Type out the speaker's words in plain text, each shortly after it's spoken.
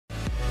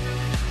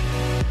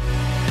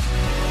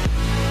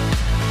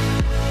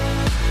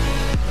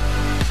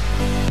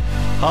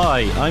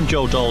Hi, I'm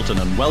Joe Dalton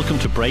and welcome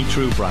to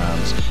Breakthrough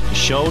Brands, the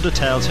show that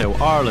tells how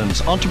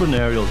Ireland's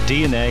entrepreneurial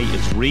DNA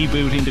is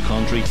rebooting the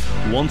country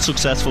one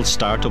successful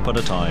startup at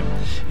a time.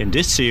 In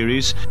this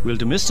series, we'll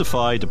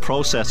demystify the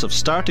process of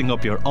starting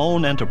up your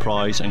own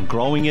enterprise and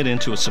growing it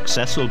into a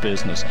successful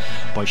business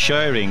by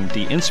sharing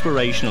the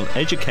inspirational,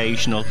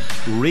 educational,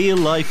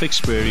 real-life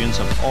experience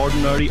of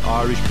ordinary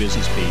Irish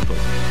business people.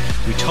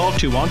 We talk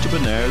to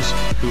entrepreneurs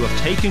who have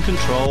taken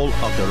control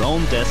of their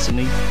own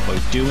destiny by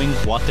doing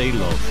what they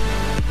love.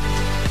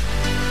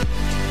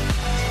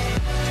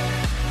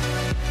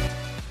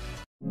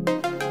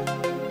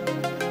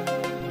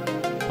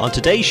 On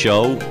today's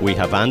show, we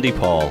have Andy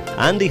Paul.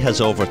 Andy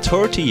has over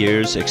 30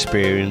 years'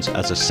 experience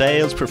as a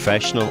sales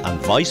professional and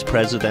Vice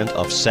President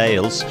of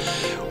Sales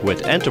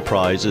with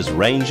enterprises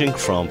ranging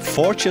from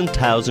Fortune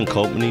 1000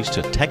 companies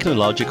to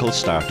technological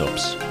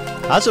startups.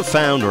 As a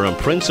founder and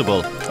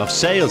principal of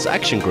Sales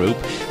Action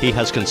Group, he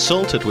has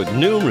consulted with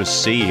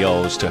numerous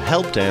CEOs to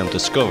help them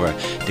discover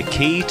the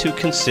key to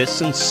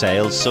consistent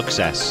sales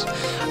success.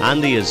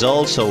 Andy is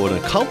also an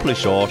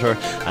accomplished author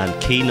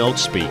and keynote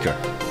speaker.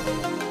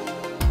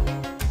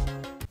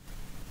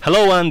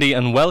 Hello Andy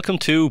and welcome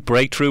to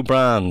Breakthrough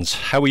Brands.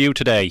 How are you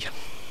today?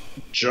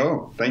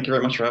 Joe, thank you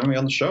very much for having me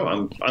on the show.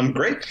 I'm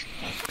great.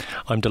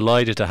 I'm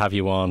delighted to have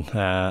you on.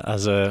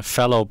 As a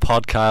fellow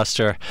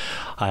podcaster,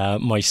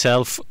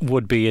 myself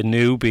would be a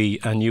newbie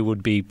and you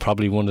would be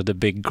probably one of the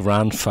big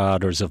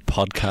grandfathers of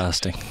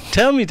podcasting.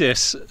 Tell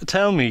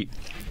me,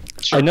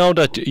 sure. I know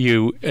that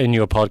you, in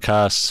your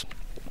podcasts,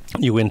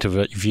 you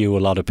interview a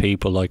lot of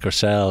people like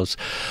ourselves,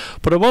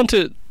 but I want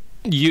to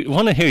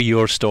hear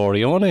your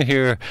story. I want to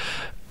hear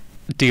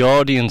the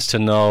audience to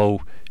know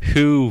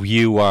who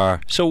you are.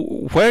 So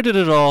where did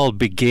it all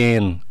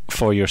begin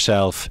for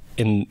yourself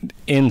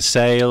in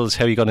sales,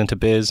 how you got into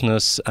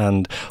business,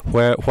 and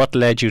what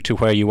led you to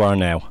where you are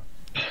now?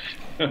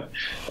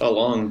 A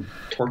long,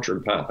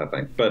 tortured path, I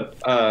think. But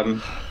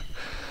I'm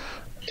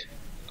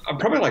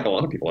probably like a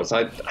lot of people.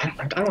 I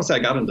don't want to say I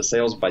got into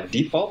sales by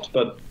default,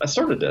 but I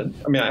sort of did.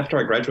 I mean, after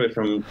I graduated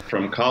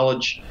from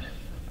college,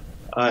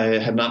 I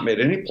had not made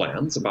any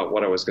plans about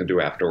what I was going to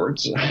do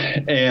afterwards,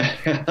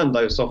 and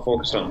I was so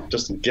focused on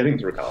just getting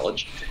through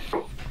college.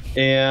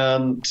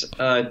 And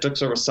I took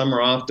sort of a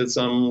summer off, did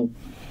some,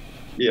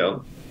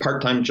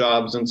 part-time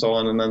jobs and so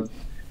on. And then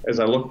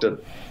as I looked at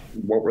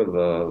what were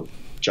the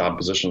job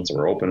positions that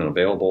were open and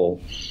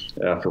available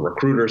for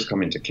recruiters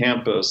coming to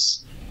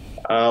campus,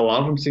 a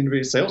lot of them seemed to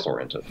be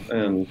sales-oriented,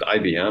 and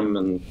IBM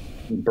and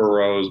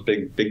Burroughs,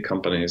 big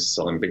companies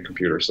selling big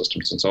computer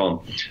systems and so on.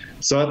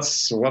 So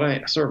that's what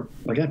I sort of,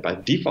 again, by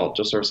default,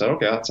 just sort of said,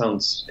 okay, that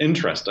sounds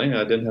interesting.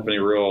 I didn't have any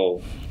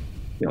real,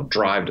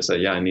 drive to say,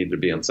 yeah, I need to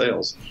be in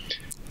sales.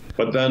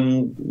 But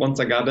then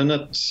once I got in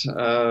it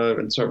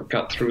and sort of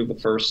got through the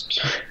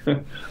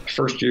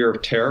first year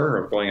of terror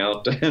of going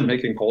out and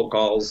making cold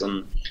calls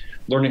and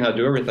learning how to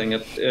do everything,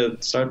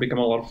 it started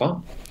becoming a lot of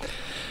fun.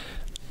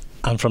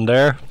 And from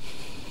there?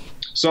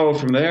 So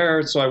from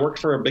there, I worked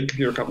for a big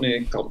computer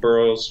company called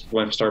Burroughs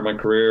when I started my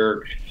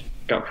career,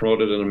 got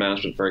promoted into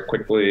management very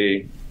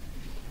quickly,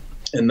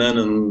 and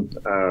then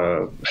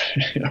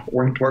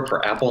went to work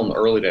for Apple in the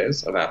early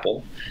days of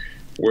Apple,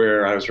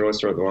 where I was really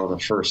sort of one of the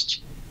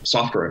first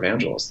software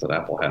evangelists that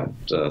Apple had.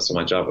 So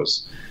my job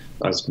was,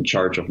 I was in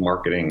charge of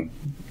marketing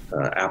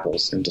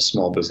Apples into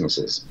small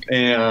businesses.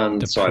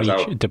 And so I was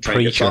out trying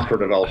to get software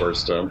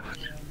developers to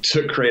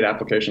create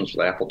applications for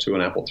the Apple II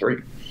and Apple III.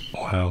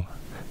 Wow.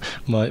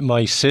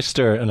 My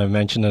sister, and I've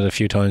mentioned it a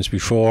few times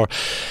before,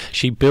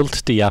 she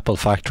built the Apple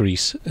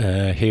factories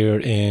here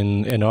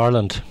in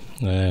Ireland.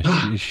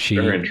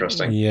 Very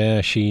interesting. Yeah,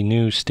 she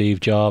knew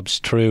Steve Jobs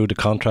through the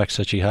contracts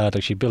that she had.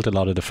 Like, she built a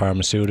lot of the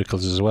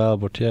pharmaceuticals as well.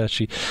 But yeah,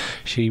 she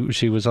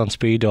was on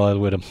speed dial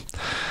with him.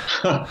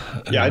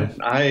 Yeah,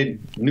 I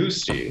knew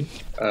Steve.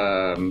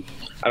 I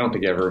don't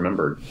think I ever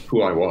remembered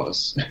who I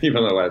was,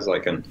 even though I was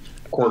like in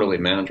quarterly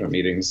management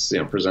meetings,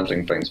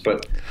 presenting things.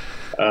 But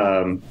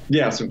some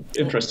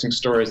interesting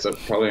stories that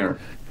probably aren't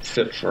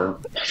fit for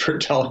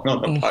telling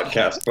on the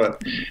podcast.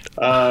 But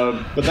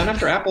then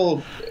after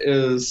Apple,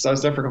 I was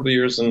there for a couple of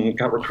years and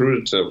got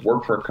recruited to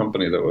work for a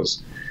company that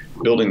was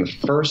building the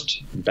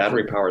first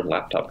battery-powered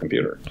laptop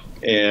computer,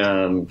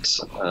 and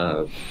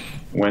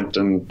went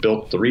and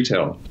built the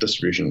retail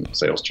distribution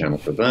sales channel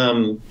for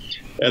them.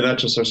 And that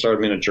just sort of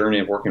started me in a journey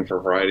of working for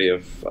a variety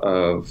of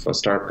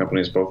startup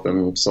companies, both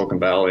in Silicon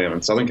Valley and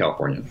in Southern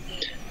California,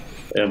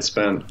 and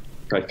spent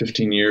probably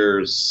 15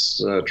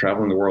 years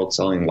traveling the world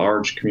selling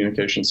large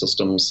communication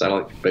systems,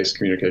 satellite-based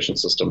communication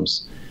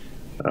systems,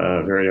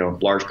 very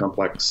large,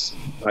 complex,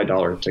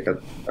 high-dollar ticket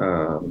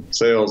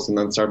sales, and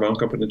then started my own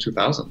company in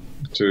 2000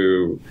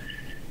 to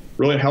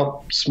really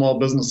help small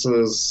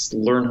businesses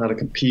learn how to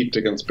compete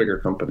against bigger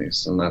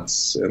companies, and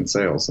that's in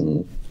sales.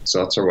 And so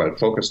that's sort of what I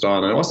focused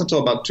on. And it wasn't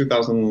until about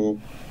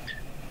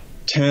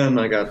 2010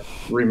 I got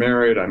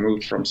remarried. I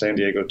moved from San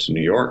Diego to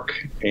New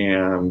York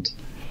and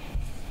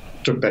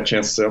took that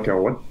chance to say, okay,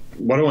 well,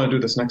 what do I want to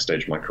do this next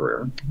stage of my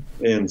career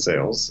in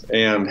sales?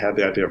 And had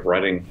the idea of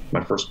writing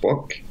my first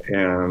book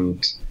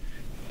and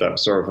that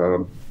was sort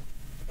of a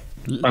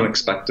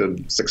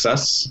unexpected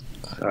success.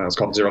 It's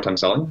called Zero Time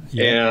Selling.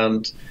 Yeah.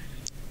 And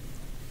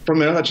from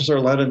there, that just sort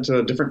of led into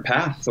a different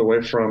path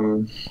away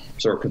from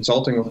sort of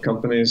consulting with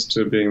companies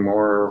to being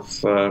more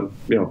of,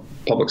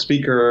 public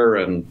speaker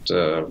and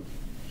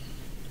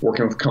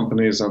working with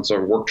companies on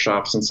sort of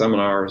workshops and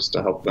seminars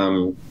to help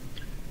them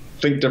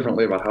think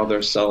differently about how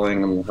they're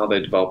selling and how they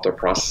develop their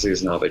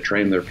processes and how they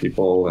train their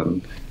people,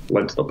 and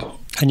led to the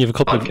and you have a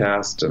couple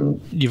podcast.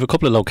 And you have a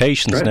couple of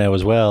locations now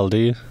as well, do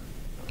you?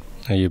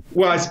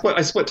 Well,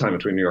 I split time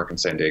between New York and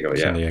San Diego.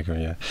 Yeah, San Diego.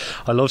 Yeah,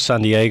 I love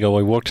San Diego.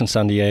 I worked in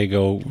San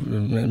Diego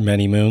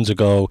many moons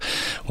ago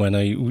when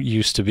I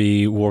used to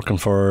be working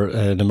for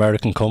an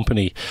American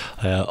company,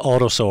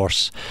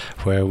 AutoSource,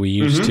 where we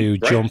used to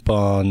jump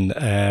on.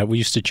 We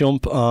used to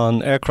jump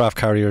on aircraft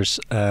carriers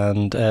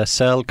and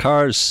sell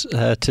cars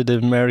to the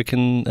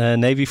American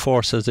Navy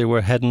force as they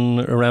were heading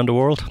around the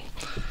world.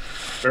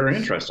 Very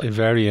interesting.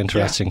 Very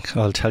interesting.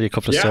 Yeah. I'll tell you a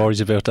couple of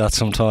stories about that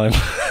sometime.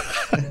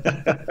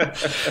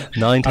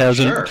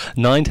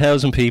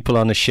 9,000 people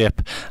on a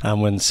ship,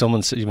 and when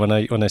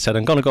I said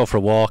I'm going to go for a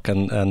walk,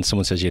 and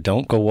someone says you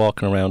don't go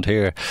walking around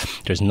here,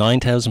 there's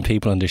 9,000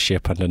 people on the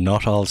ship and they're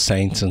not all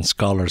saints and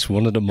scholars.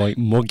 One of them might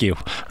mug you.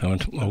 I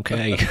went,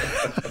 okay.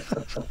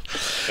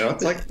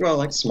 It's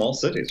like small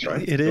cities,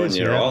 right? It is. When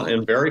you're all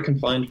in very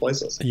confined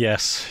places.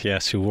 Yes,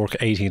 who work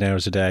 18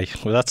 hours a day.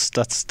 Well,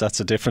 that's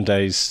a different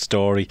day's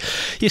story.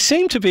 You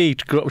seem to be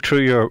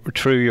through your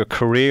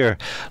career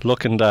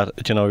looking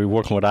at, you're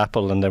working with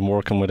Apple and then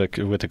working with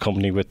a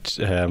company with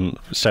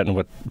starting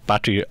with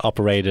battery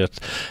operated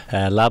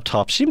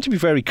laptops. You seem to be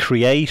very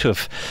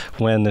creative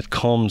when it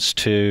comes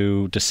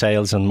to the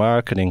sales and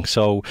marketing.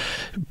 So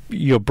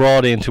you're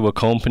brought into a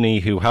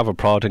company who have a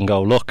product and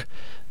go, look,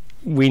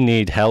 we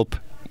need help.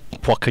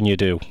 What can you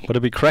do? Would I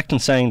be correct in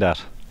saying that?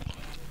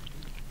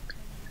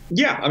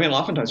 Yeah, I mean,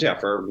 oftentimes,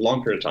 for a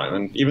long period of time,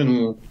 and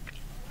even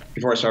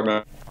before I started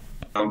my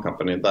own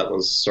company, that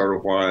was sort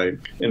of why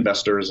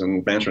investors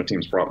and management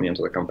teams brought me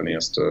into the company,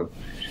 as to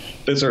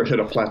they sort of hit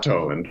a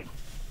plateau, and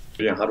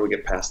how do we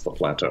get past the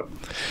plateau?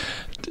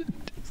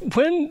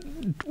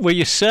 When were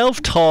you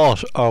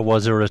self-taught, or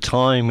was there a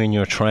time in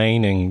your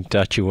training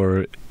that you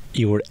were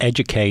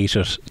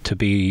educated to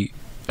be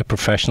a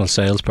professional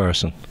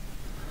salesperson?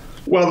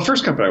 Well, the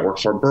first company I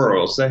worked for,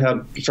 Burroughs, they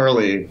had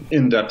fairly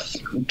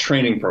in-depth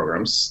training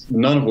programs,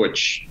 none of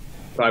which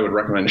I would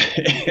recommend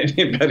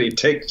anybody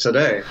take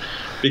today,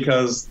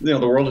 because the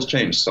world has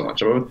changed so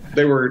much.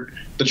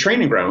 The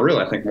training ground,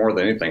 really, I think more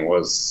than anything,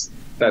 was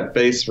that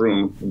base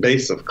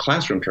of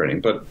classroom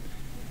training. But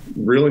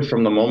really,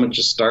 from the moment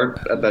you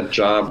start at that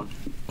job,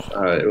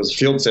 it was a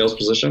field sales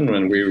position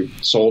when we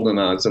sold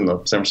it's in the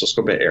San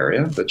Francisco Bay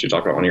Area, that you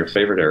talk about, one of your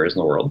favorite areas in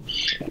the world.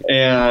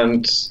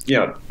 And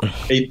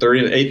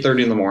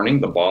 8:30 in the morning,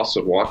 the boss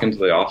would walk into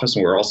the office,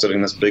 and we were all sitting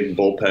in this big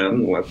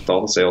bullpen with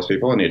all the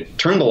salespeople, and he'd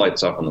turn the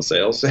lights off in the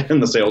sales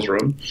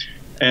room,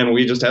 and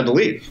we just had to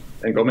leave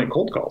and go make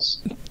cold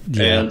calls.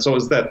 Yeah. And so it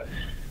was that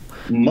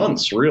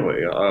months,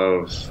 really,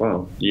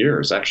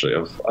 years actually,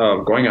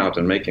 of going out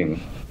and making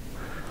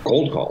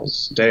cold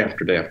calls day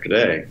after day after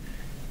day.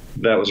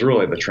 That was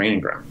really the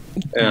training ground,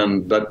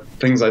 and that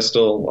things I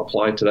still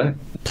apply today.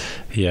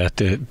 Yeah,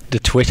 the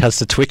has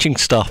the twitching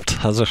stopped,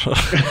 has it?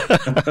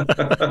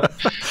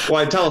 Well,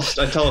 I tell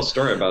a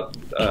story about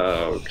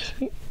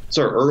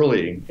sort of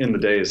early in the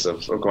days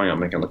of going out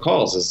making the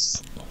calls.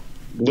 Is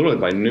literally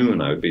by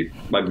noon I'd be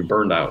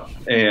burned out,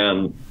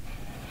 and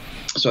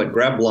so I'd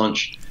grab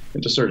lunch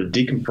and just sort of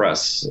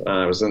decompress.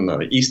 I was in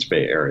the East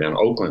Bay area in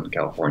Oakland,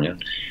 California.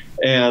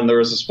 And there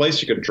was this place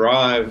you could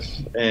drive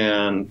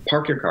and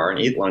park your car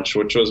and eat lunch,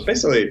 which was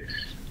basically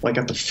like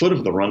at the foot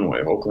of the runway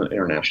of Oakland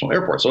International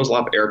Airport. So there was a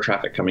lot of air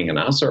traffic coming in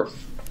and out. Sort of,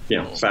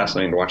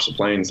 fascinating to watch the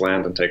planes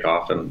land and take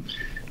off, and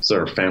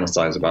sort of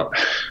fantasize about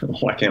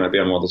why can't I be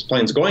on one of those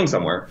planes going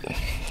somewhere.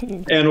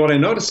 And what I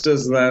noticed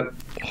is that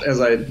as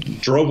I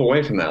drove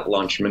away from that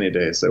lunch many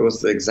days, it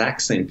was the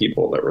exact same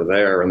people that were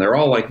there, and they're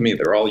all like me.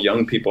 They're all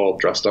young people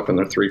dressed up in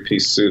their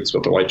three-piece suits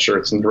with the white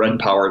shirts and red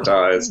power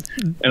ties.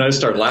 And I just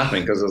started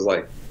laughing, because it was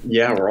like,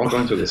 yeah, we're all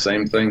going through the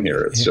same thing here.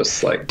 It's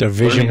just like their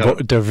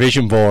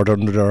vision board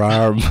under their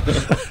arm.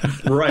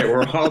 Right,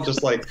 we're all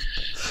just like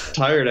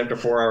tired after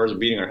 4 hours of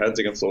beating our heads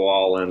against the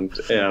wall and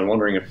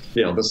wondering if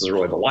this is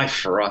really the life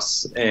for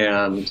us.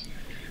 And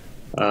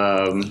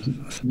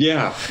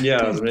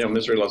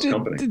misery loves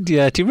company.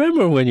 Yeah, do you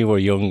remember when you were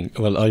young?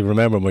 Well, I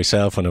remember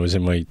myself when I was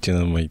in my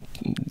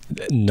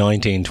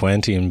 19,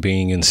 20 and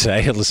being in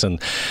sales,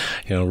 and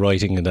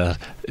writing that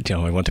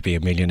I want to be a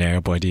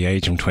millionaire by the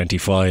age of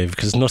 25,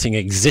 because nothing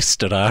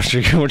existed after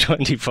you were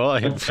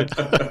 25.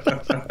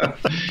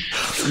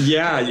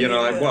 Yeah,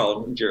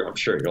 I'm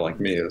sure you're like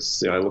me.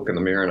 I look in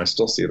the mirror and I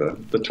still see the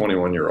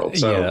 21-year-old.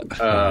 So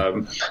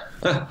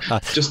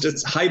just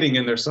it's hiding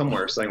in there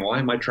somewhere, saying, "Why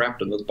am I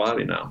trapped in this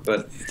body now?"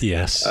 But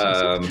yes,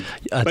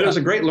 but it was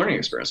a great learning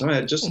experience. I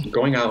mean, just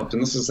going out,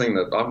 and this is the thing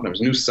that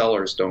oftentimes new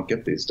sellers don't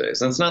get these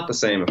days. And it's not the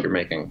same if you're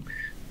making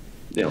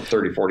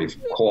 30, 40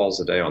 calls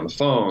a day on the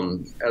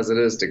phone as it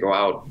is to go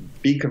out,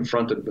 be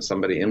confronted with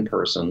somebody in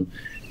person,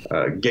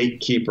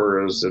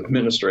 gatekeepers,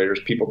 administrators,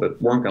 people that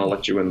weren't going to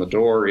let you in the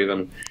door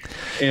even,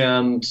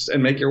 and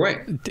make your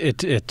way.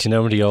 It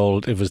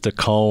it was the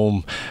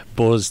comb,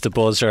 buzz the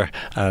buzzer,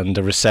 and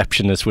the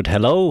receptionist would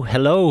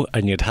hello,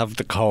 and you'd have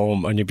the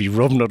comb and you'd be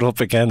rubbing it up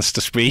against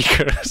the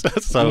speaker.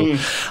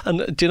 And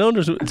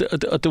there's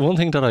the one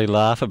thing that I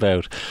laugh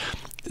about,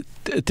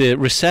 the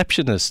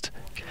receptionist.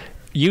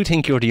 You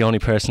think you're the only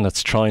person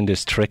that's trying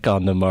this trick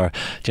on them, or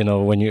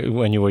when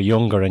you were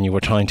younger and you were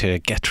trying to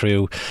get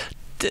through.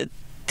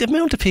 The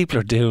amount of people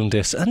are doing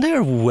this, and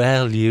they're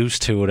well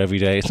used to it every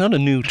day. It's not a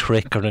new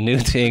trick or a new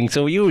thing.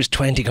 So you was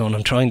 20 going,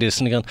 I'm trying this,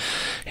 and they're going,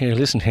 here,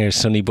 listen here,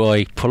 sonny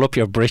boy, pull up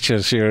your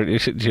britches.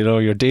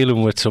 You're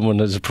dealing with someone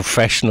as a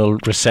professional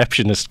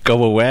receptionist.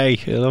 Go away,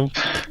 Yeah,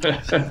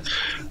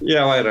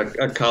 I had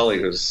a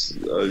colleague who's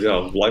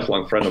a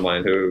lifelong friend of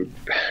mine who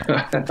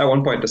at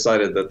one point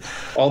decided that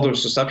all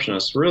those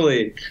receptionists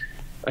really,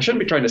 I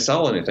shouldn't be trying to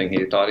sell anything,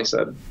 he thought. He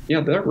said,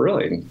 yeah,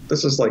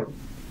 this is like,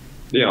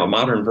 a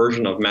modern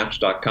version of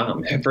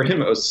Match.com. For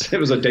him, it was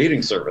a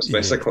dating service,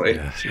 basically.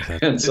 Yeah.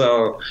 And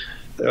so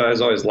I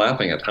was always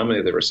laughing at how many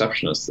of the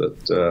receptionists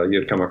that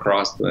you'd come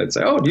across, and they'd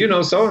say, oh, do you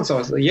know so-and-so?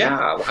 I said,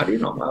 yeah, how do you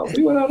know? Well,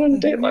 we went out on a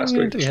date last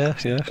week. Yeah.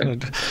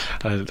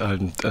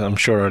 I'm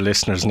sure our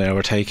listeners now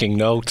are taking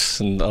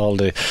notes, and all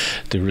the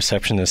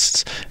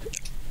receptionists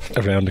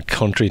around the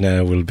country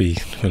now will be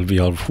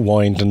all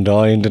wined and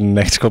dined in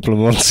the next couple of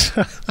months.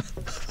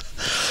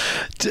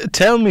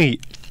 Tell me,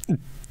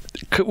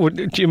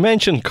 you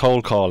mentioned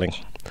cold calling.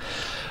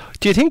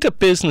 Do you think that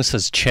business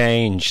has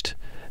changed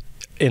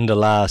in the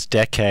last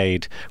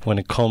decade when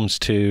it comes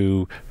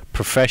to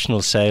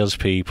professional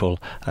salespeople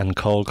and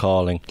cold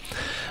calling?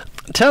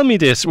 Tell me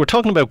this. We're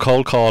talking about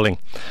cold calling,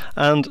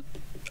 and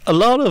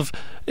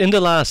in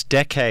the last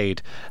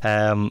decade,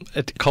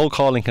 cold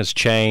calling has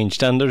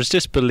changed, and there's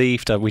this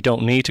belief that we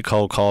don't need to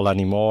cold call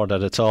anymore,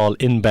 that it's all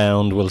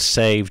inbound will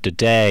save the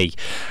day.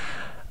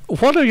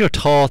 What are your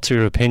thoughts or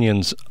your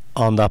opinions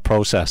on that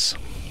process?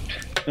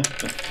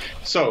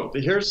 So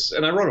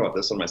and I wrote about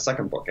this in my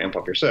second book, Amp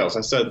Up Your Sales.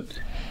 I said,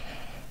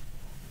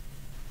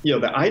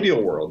 the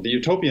ideal world, the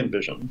utopian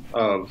vision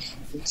of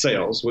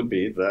sales would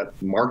be that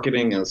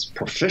marketing is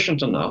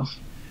proficient enough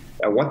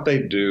at what they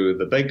do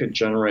that they could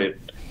generate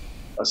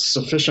a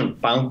sufficient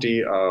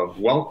bounty of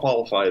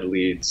well-qualified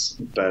leads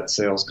that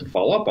sales can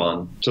follow up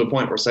on, to the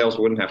point where sales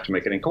wouldn't have to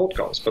make any cold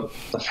calls. But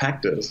the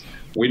fact is,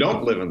 we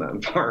don't live in that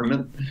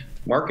environment.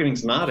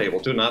 Marketing's not able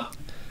to,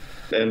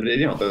 and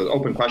the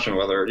open question of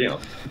whether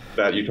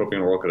that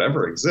utopian world could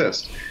ever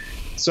exist.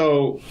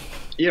 So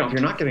if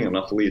you're not getting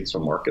enough leads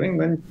from marketing,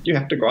 then you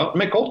have to go out and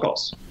make cold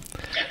calls.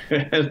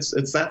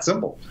 It's that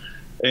simple,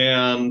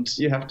 and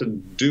you have to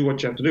do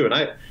what you have to do. And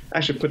I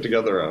actually put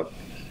together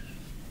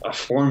a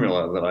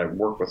formula that I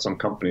work with some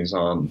companies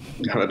on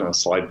in a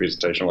slide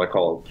presentation, what I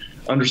call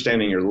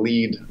understanding your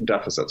lead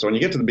deficit. So when you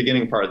get to the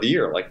beginning part of the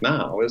year, like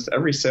now,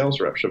 every sales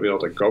rep should be able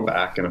to go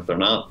back, and if they're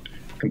not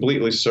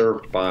completely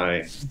served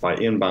by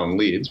inbound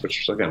leads,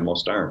 which again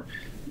most aren't,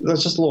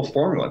 that's just a little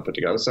formula I put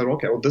together. I said,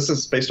 okay, well, this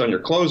is based on your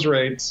close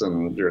rates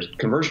and your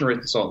conversion rates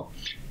and so on,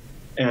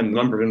 and the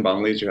number of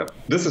inbound leads you have.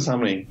 This is how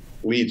many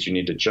leads you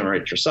need to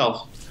generate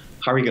yourself.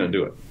 How are you going to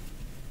do it?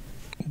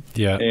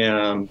 Yeah.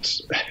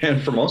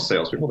 And for most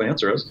salespeople, the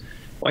answer is,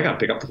 well, I got to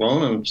pick up the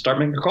phone and start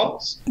making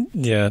calls.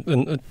 Yeah,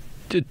 and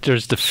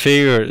there's the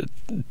fear,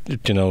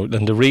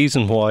 and the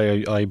reason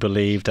why I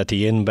believe that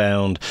the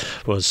inbound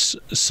was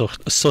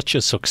such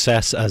a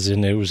success, as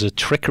in it was a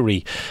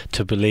trickery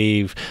to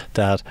believe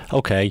that,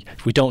 okay,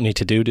 we don't need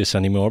to do this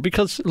anymore.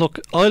 Because, look,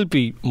 I'll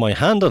be my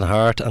hand on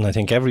heart, and I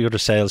think every other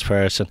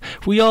salesperson,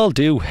 we all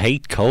do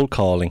hate cold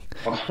calling.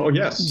 Oh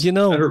yes,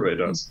 everybody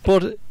does.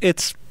 But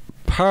it's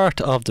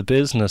part of the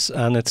business,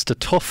 and it's the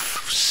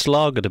tough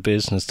slog of the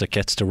business that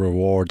gets the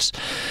rewards.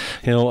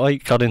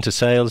 I got into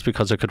sales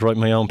because I could write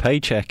my own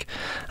paycheck,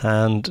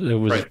 and it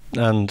was right.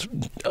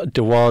 And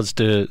there was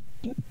the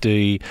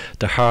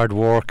hard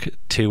work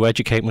to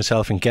educate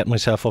myself and get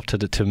myself up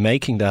to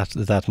making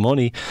that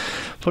money.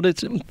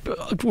 But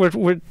we're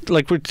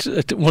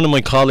one of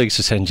my colleagues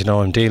is saying,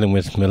 I'm dealing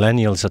with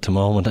millennials at the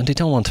moment, and they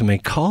don't want to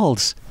make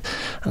calls.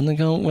 And they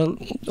go, well,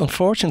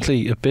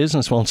 unfortunately, a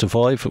business won't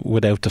survive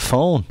without the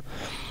phone.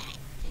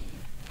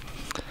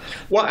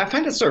 Well, I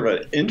find it sort of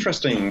an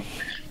interesting,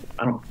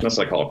 I don't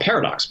necessarily call it a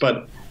paradox,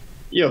 but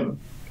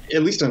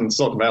at least in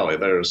Silicon Valley,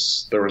 there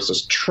was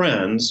this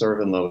trend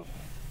sort of in the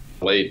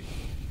late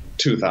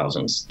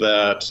 2000s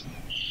that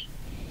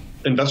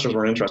investors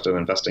were interested in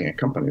investing in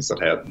companies that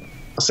had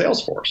a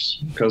sales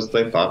force, because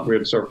they thought we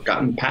had sort of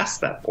gotten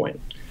past that point.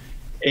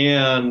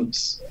 And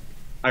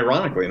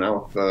ironically,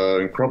 now with the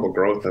incredible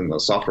growth in the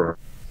software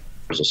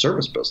as a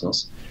service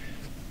business,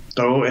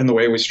 though, in the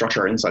way we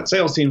structure our inside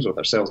sales teams with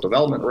our sales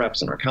development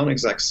reps and our account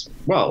execs,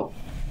 well,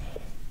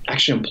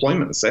 actually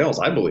employment in sales,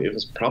 I believe,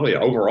 is probably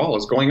overall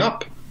is going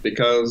up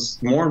because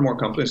more and more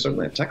companies,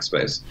 certainly in the tech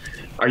space,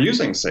 are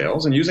using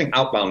sales and using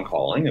outbound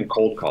calling and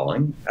cold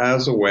calling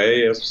as a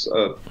way, as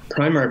a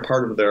primary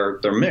part of their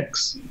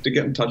mix to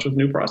get in touch with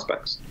new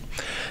prospects.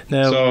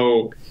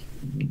 Now,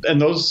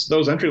 and those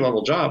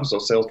entry-level jobs,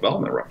 those sales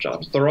development rep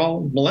jobs, they're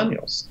all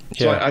millennials.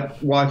 Yeah.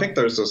 So I think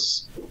there's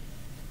this,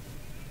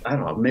 I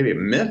don't know, maybe a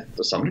myth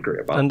to some degree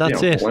about, and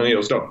that's it.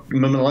 Millennials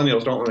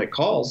don't make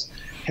calls.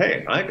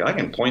 Hey, I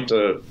can point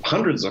to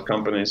hundreds of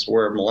companies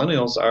where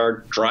millennials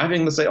are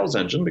driving the sales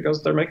engine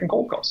because they're making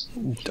cold calls.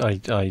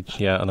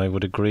 Yeah, and I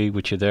would agree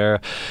with you there.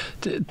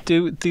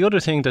 The other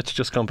thing that's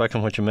just gone back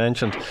on what you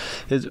mentioned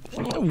is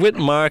with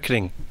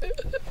marketing.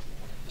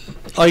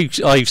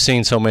 I've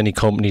seen so many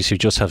companies who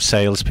just have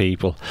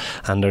salespeople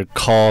and they're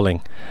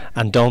calling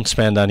and don't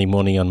spend any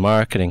money on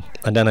marketing,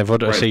 and then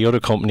I see other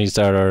companies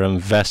that are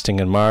investing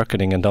in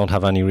marketing and don't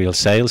have any real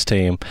sales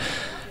team,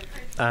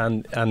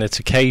 and it's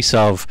a case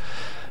of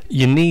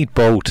you need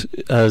both.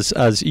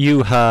 As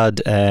you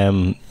had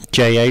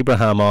Jay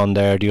Abraham on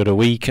there the other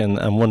week, and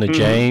one of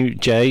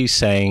Jay's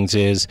sayings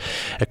is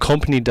a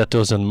company that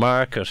doesn't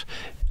market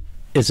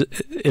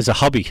is a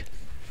hobby.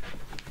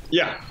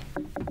 Yeah.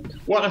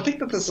 Well, I think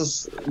that this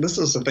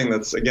is the thing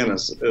that's, again,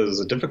 is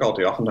a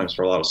difficulty oftentimes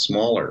for a lot of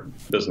smaller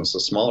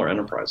businesses, smaller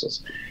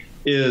enterprises,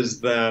 is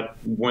that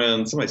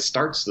when somebody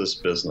starts this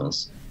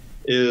business,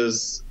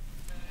 is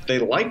they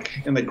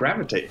like and they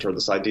gravitate toward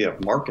this idea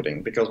of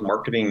marketing because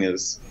marketing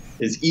is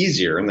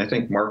easier, and they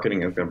think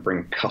marketing is going to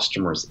bring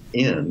customers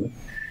in,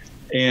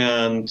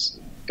 and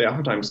they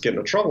oftentimes get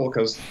into trouble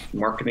because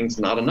marketing's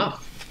not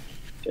enough.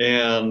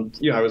 And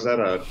I was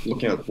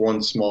looking at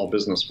one small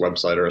business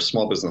website or a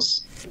small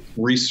business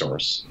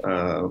resource,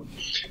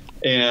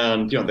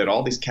 and they had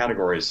all these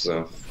categories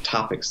of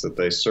topics that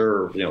they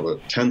serve. The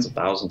tens of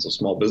thousands of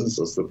small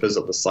businesses that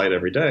visit the site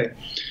every day,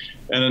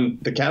 and then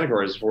the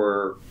categories there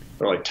were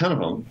like 10 of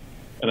them.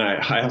 And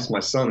I asked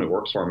my son who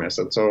works for me. I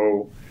said,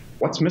 "So,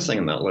 what's missing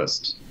in that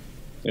list?"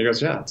 And he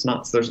goes, "Yeah, it's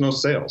not. There's no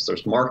sales.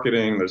 There's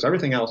marketing. There's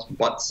everything else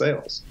but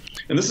sales."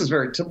 And this is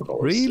very typical.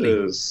 Really?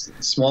 Is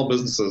small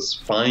businesses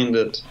find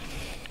it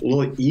a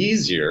little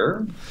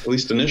easier, at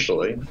least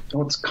initially.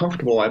 Oh, it's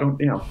comfortable. I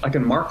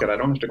can market. I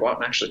don't have to go out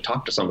and actually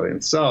talk to somebody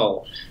and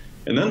sell.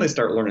 And then they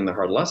start learning the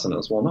hard lesson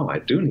is, well, no, I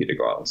do need to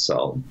go out and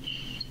sell.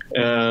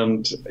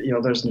 And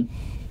there's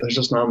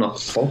just not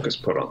enough focus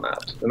put on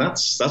that. And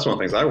that's one of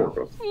the things I work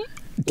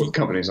with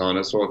companies on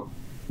is, well,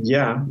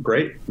 yeah,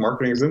 great.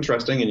 Marketing is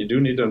interesting and you do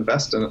need to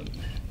invest in it,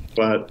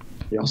 but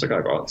you also got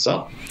to go out and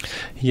sell.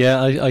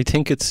 Yeah, I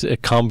think it's a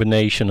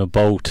combination of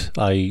both.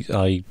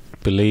 I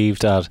believe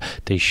that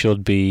they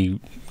should be.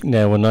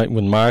 Now,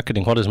 when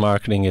marketing, what is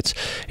marketing?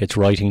 It's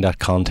writing that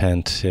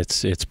content.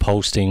 It's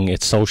posting.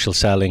 It's social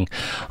selling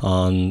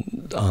on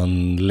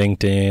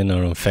LinkedIn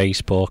or on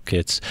Facebook.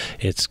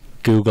 It's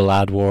Google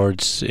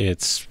AdWords.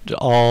 It's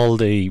all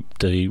the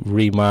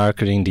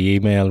remarketing, the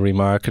email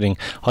remarketing.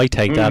 I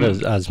take that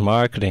as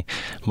marketing,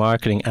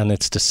 and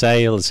it's the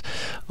sales.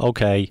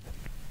 Okay,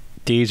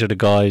 these are the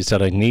guys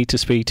that I need to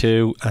speak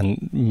to,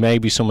 and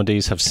maybe some of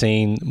these have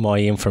seen my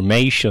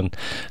information.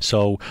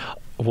 So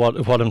what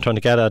I'm trying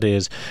to get at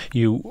is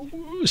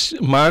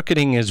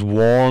marketing is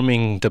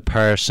warming the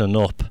person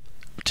up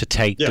to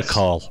take the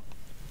call.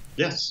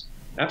 Yes,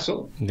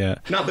 absolutely. Yeah.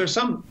 Now there's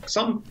some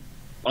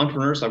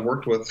entrepreneurs I've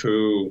worked with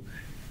who,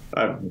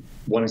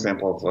 one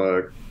example of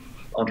an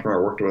entrepreneur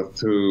I worked with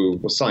who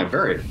was selling a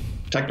very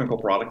technical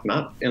product,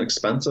 not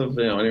inexpensive,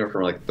 anywhere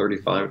from like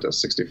 $35,000 to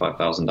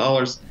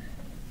 $65,000,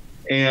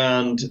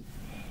 and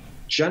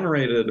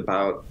generated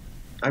about,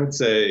 I would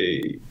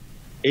say,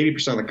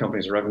 80% of the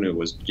company's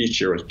revenue each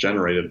year was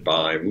generated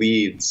by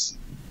leads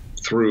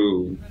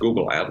through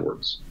Google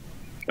AdWords.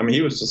 I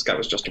mean, this guy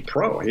was just a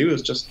pro. He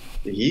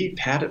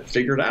had it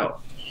figured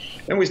out.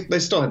 And they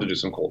still had to do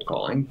some cold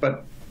calling,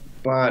 but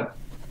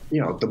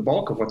the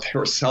bulk of what they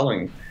were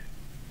selling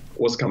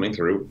was coming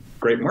through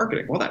great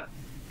marketing. Well,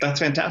 that's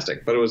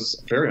fantastic, but it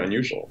was very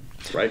unusual,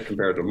 right,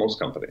 compared to most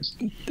companies.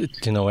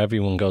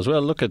 Everyone goes,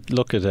 well, look at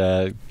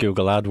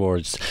Google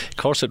AdWords. Of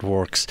course it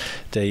works.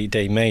 They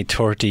made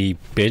 $30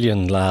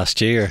 billion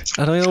last year,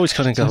 and I always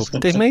kind of go,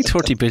 they made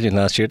 $30 billion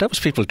last year. That was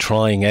people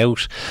trying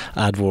out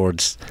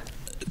AdWords.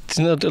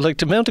 Like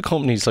the amount of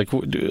companies, like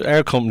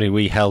our company,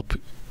 we help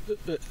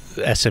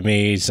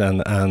SMEs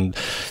and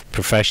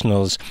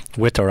professionals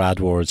with our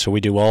AdWords. So we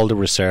do all the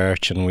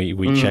research and we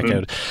check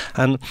out.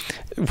 And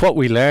what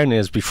we learn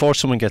is before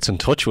someone gets in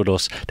touch with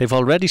us, they've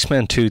already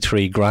spent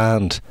 $2-3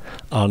 grand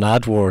on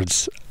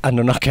AdWords and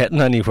they're not getting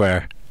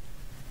anywhere.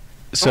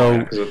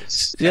 So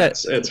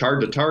it's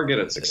hard to target.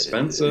 It's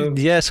expensive.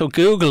 Yeah. So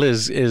Google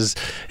is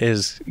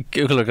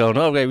Google are going,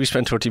 okay, we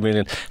spent 30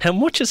 million. How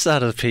much is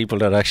that of people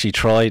that actually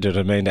tried it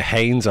and made the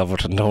hanes of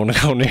it and don't want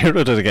to go near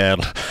it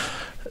again?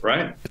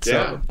 Right.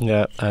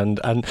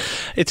 And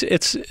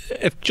it's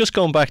just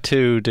going back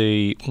to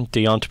the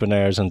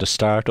entrepreneurs and the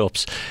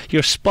startups.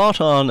 You're spot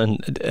on,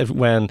 and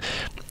when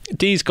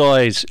these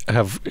guys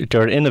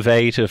they're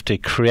innovative, they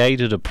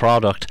created a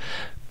product,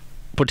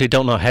 but they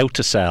don't know how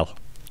to sell.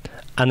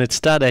 and it's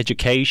that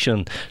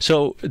education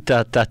so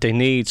that they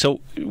need. So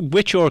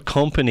with your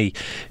company,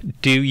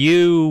 do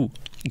you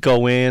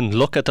go in,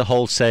 look at the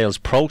whole sales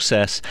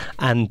process,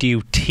 and do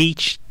you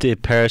teach the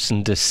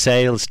person the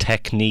sales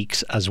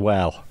techniques as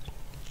well?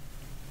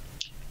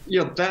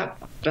 Yeah,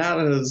 that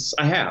is,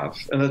 I have,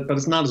 but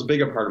it's not as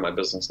big a part of my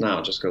business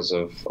now, just because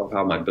of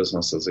how my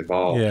business has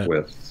evolved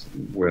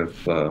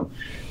with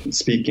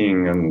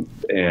speaking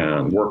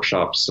and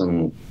workshops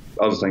and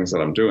other things that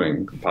I'm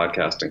doing,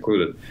 podcast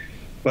included.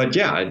 But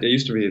yeah, it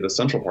used to be the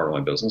central part of my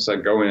business.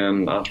 I'd go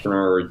in,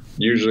 entrepreneur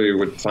usually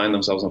would find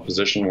themselves in a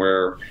position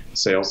where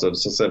sales,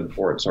 as I said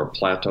before, it sort of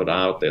plateaued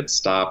out, they had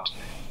stopped.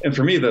 And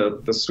for me,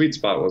 the sweet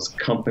spot was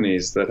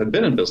companies that had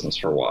been in business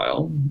for a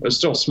while. They're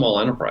still small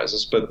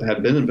enterprises, but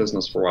had been in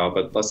business for a while,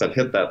 but let's say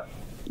hit that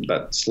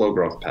slow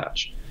growth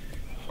patch.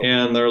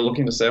 And they're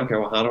looking to say, okay,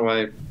 well, how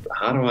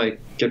do I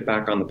get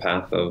back on the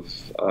path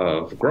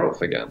of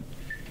growth again?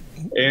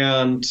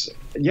 And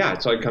yeah,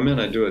 so I come in,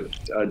 I do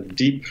a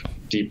deep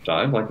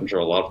dive, like I'm sure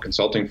a lot of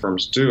consulting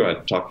firms do. I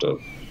talk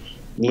to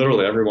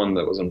literally everyone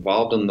that was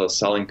involved in the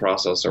selling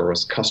process or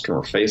was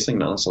customer facing,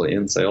 not necessarily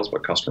in sales,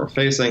 but customer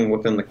facing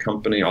within the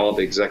company, all of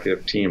the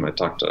executive team. I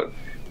talk to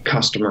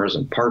customers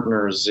and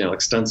partners,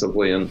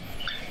 extensively, and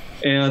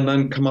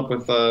then come up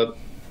with a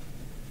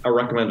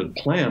recommended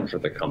plan for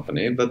the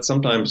company that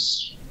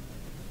sometimes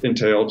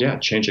entailed,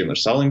 changing their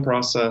selling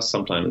process,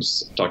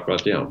 sometimes talked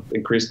about,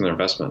 increasing their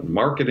investment in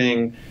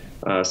marketing,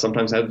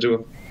 sometimes had to do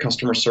with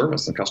customer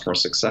service and customer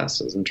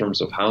successes in terms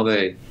of how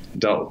they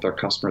dealt with their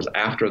customers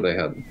after they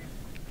had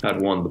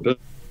won the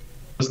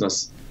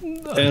business.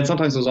 And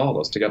sometimes it was all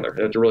those together.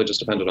 It really just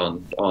depended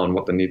on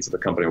what the needs of the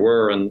company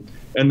were. And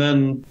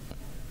then,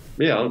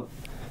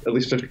 at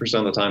least 50%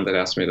 of the time they'd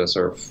ask me to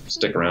sort of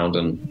stick around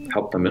and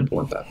help them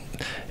implement that.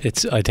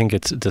 I think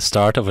it's the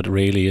start of it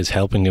really is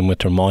helping them with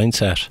their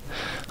mindset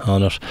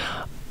on it.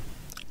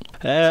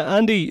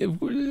 Andy,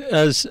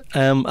 as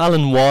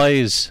Alan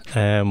Wise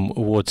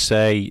would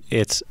say,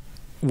 it's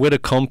with a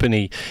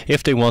company,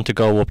 if they want to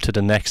go up to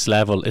the next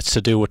level, it's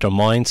to do with their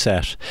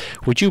mindset.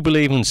 Would you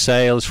believe in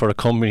sales for a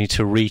company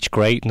to reach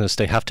greatness,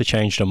 they have to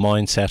change their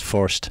mindset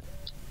first?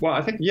 Well,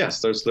 I think,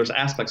 yes, there's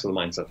aspects of the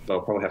mindset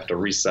they'll probably have to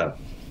reset.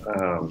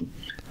 And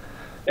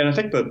I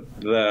think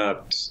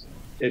that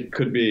it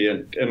could be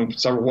in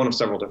one of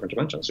several different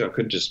dimensions. It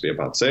could just be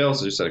about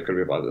sales. As you said, it could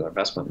be about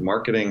investment in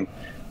marketing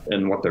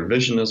and what their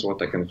vision is, what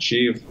they can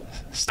achieve.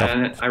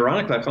 And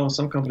ironically, I found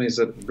some companies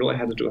that really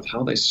had to do with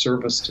how they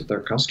serviced their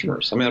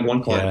customers. I mean, I had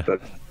one client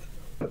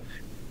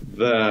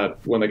that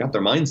when they got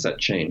their mindset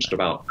changed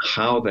about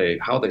how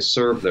they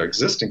served their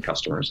existing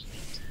customers,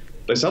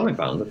 they suddenly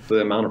found that the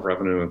amount of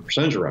revenue and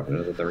percentage of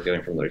revenue that they were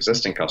getting from their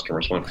existing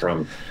customers went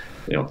from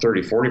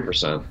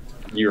 30-40%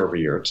 year over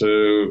year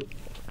to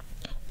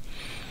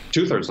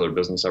 2/3 of their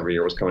business every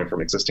year was coming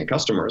from existing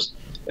customers,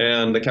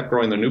 and they kept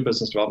growing their new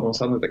business development. Well,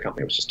 suddenly the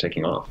company was just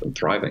taking off and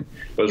thriving.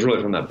 But it was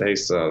really from that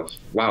base of,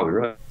 wow, we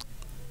really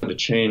had to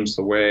change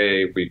the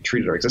way we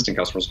treated our existing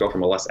customers, go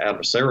from a less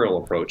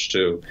adversarial approach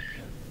to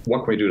what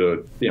can we do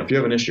to, if you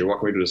have an issue, what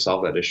can we do to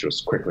solve that issue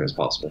as quickly as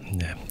possible?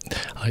 Yeah,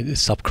 I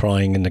stop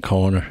crying in the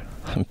corner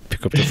and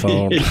pick up the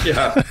phone.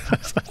 Yeah,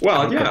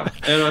 well, yeah,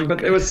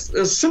 but it was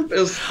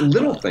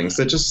little things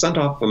that just sent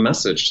off a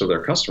message to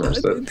their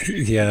customers that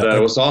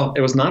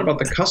it was not about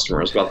the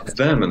customers, about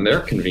them and their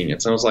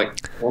convenience. And I was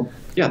like, well,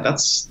 yeah,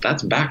 that's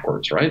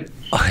backwards, right?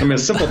 I mean,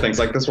 simple things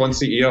like this one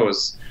CEO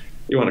is,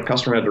 when a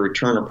customer had to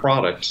return a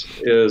product,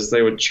 is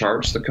they would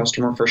charge the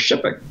customer for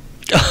shipping.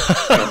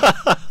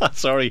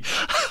 Sorry.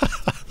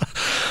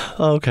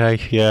 Okay,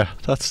 yeah,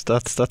 that's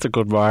a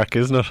good mark,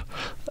 isn't it?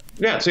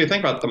 Yeah, so you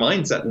think about the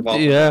mindset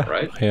involved in that,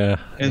 right? Yeah.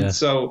 And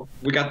so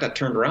we got that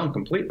turned around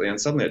completely, and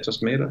suddenly it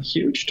just made a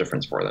huge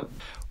difference for them.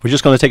 We're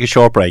just going to take a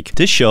short break.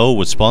 This show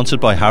was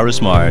sponsored by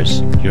Harris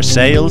Myers, your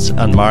sales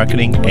and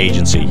marketing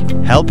agency,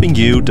 helping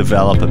you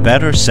develop a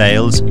better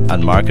sales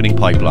and marketing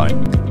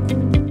pipeline.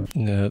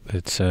 Yeah,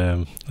 it's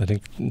I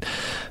think,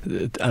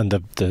 and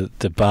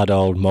the bad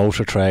old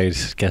motor trade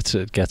gets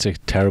a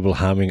terrible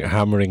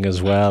hammering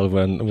as well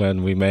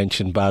when we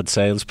mention bad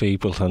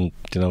salespeople, and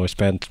I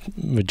spent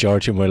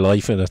majority of my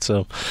life in it.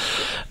 So,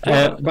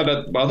 but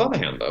on the other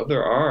hand, though,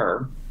 there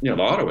are the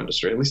auto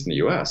industry, at least in the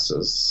U.S.,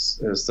 is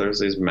there's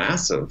these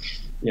massive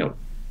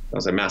I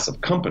say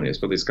massive companies,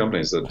 but these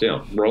companies that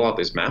roll out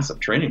these massive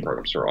training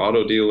programs for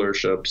auto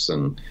dealerships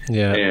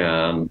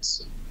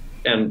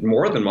and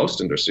more than most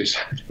industries,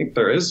 I think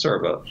there is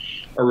sort of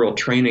a real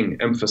training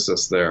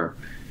emphasis there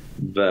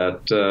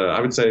that I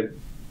would say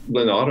in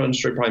the auto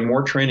industry, probably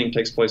more training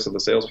takes place of the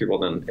salespeople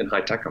than in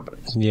high-tech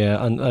companies.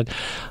 Yeah, and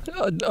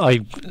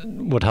I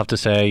would have to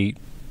say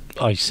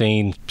I've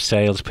seen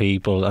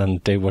salespeople and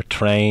they were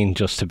trained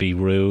just to be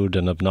rude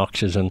and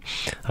obnoxious, and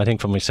I think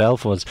for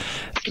myself was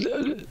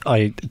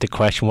the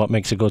question, what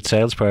makes a good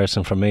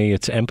salesperson? For me,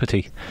 it's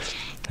empathy.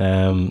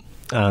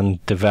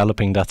 and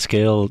developing that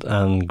skill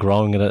and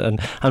growing it,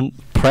 and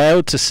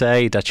proud to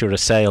say that you're a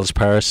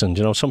salesperson.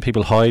 You know, some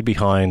people hide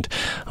behind,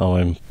 oh,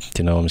 I'm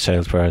a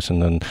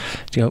salesperson, and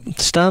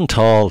stand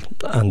tall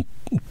and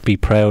be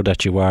proud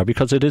that you are,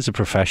 because it is a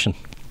profession.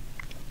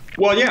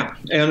 Well, yeah,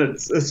 and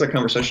it's a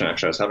conversation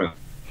actually I was having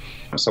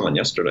with someone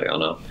yesterday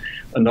on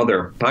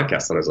another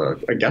podcast that I was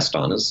a guest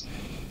on. This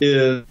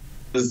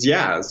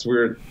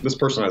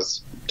person I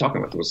was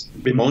talking with was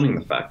bemoaning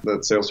the fact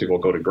that salespeople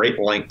go to great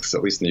lengths,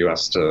 at least in the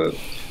U.S., to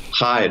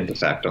hide the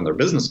fact on their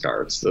business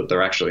cards that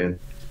they're actually in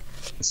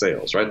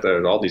sales, right?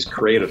 There are all these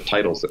creative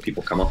titles that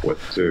people come up with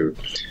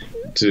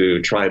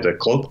to try to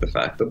cloak the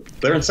fact that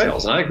they're in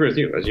sales. And I agree with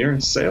you. As you're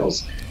in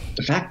sales,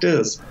 the fact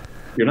is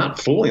you're not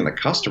fooling the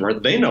customer.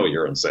 They know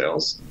you're in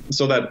sales.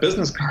 So that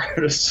business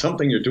card is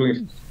something you're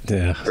doing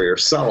for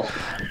yourself.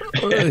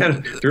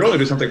 And if you're only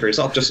doing something for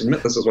yourself, just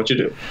admit this is what you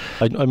do.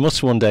 I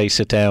must one day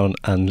sit down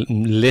and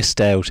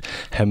list out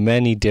how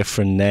many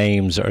different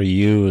names are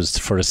used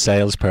for a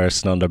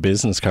salesperson on their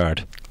business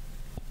card.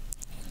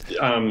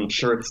 I'm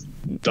sure it's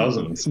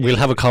dozens. We'll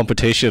have a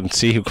competition,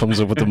 see who comes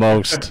up with the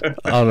most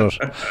on it.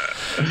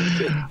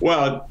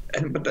 Well,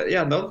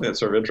 another thing that's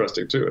sort of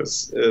interesting too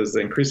is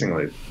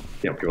increasingly,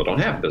 people don't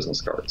have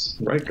business cards,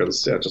 right?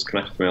 Because just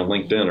connect with me on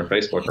LinkedIn or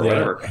Facebook or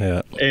whatever.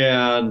 Yeah.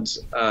 And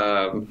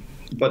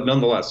but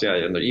nonetheless,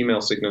 in their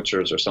email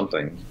signatures or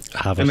something.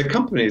 And the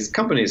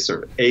companies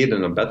sort of aid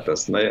and abet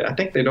this, and I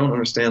think they don't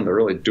understand they're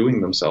really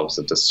doing themselves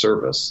a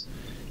disservice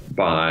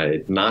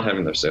by not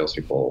having their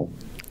salespeople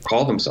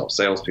call themselves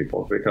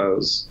salespeople,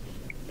 because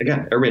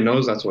again, everybody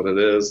knows that's what it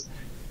is.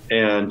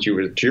 And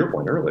to your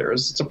point earlier,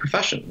 it's a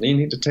profession. You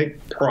need to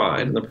take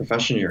pride in the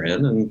profession you're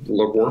in and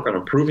work on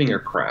improving your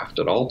craft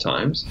at all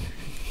times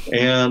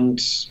and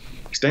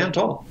stand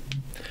tall.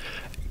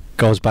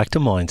 Goes back to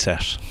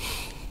mindset.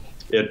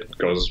 It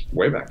goes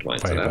way back to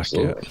mindset,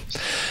 absolutely.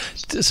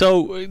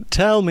 So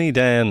tell me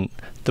then,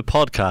 the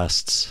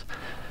podcasts.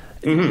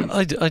 Mm-hmm.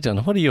 I don't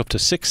know. What are you up to?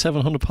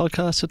 600-700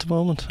 podcasts at the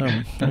moment?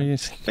 I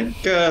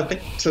think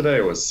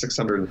today was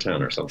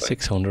 610 or something.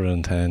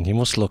 610. You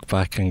must look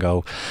back and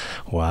go,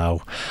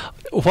 wow.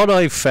 What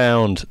I've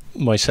found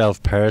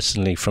myself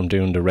personally from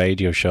doing the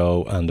radio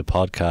show and the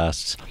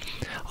podcasts,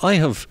 I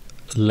have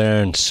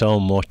learned so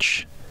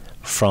much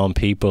from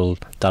people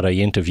that I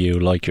interview,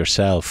 like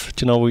yourself.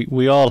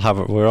 We're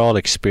all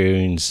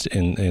experienced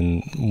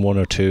in one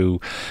or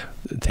two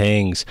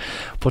things,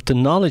 but the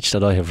knowledge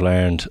that I have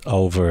learned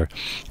over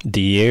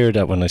the year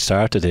that when I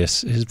started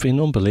this has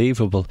been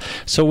unbelievable.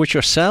 So with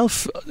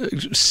yourself,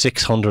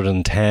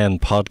 610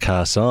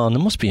 podcasts on, it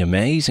must be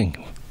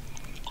amazing.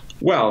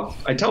 Well,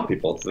 I tell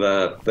people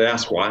that they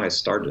ask why I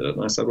started it,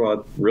 and I said, well,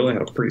 I really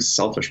had a pretty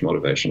selfish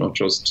motivation,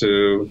 which was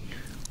to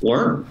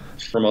learn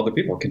from other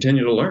people,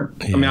 continue to learn.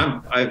 Yeah. I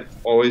mean, I've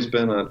always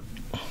been a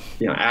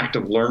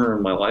active learner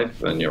in my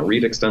life, and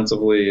read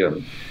extensively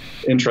and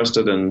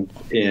interested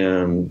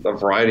in a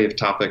variety of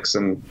topics,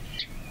 and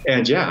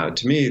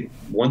to me,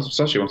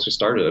 especially once we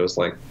started, it was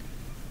like,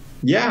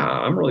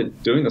 I'm really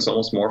doing this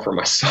almost more for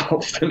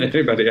myself than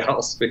anybody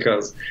else,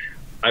 because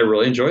I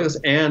really enjoy this,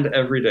 and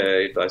every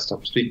day that I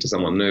speak to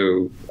someone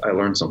new, I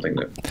learn something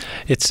new.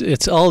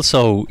 It's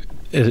also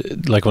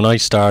like when I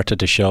started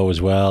the show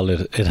as well,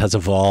 it has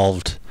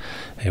evolved.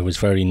 It was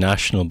very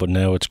national, but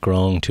now it's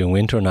grown to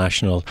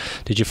international.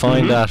 Did you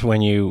find that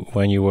when you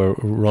were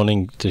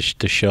running the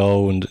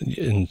show, and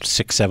in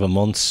 6-7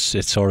 months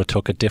it sort of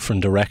took a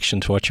different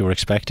direction to what you were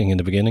expecting in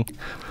the beginning?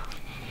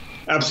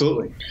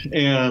 Absolutely.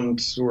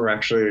 And we're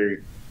actually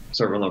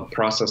sort of in the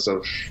process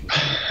of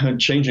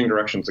changing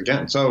directions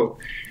again. So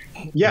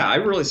I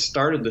really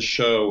started the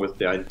show with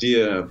the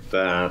idea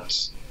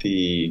that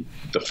the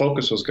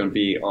focus was going to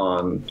be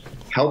on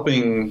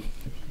helping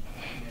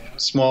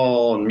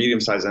small and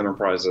medium-sized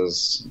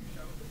enterprises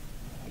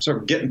sort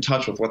of get in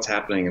touch with what's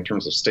happening in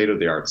terms of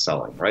state-of-the-art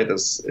selling, right?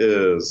 This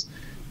is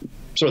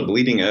sort of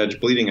the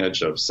bleeding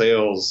edge of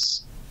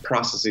sales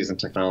processes and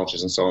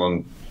technologies and so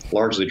on,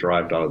 largely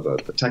derived out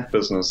of the tech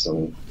business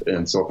and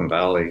in Silicon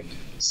Valley,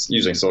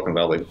 using Silicon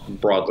Valley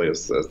broadly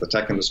as the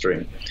tech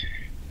industry.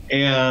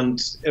 And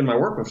in my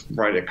work with a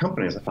variety of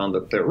companies, I found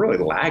that they're really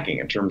lagging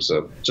in terms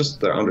of just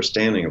their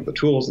understanding of the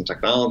tools and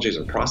technologies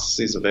and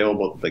processes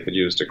available that they could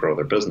use to grow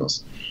their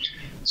business.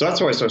 So that's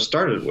what I sort of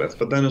started with.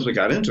 But then as we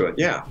got into it,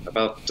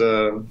 about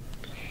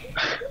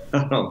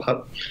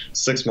about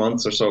 6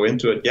 months or so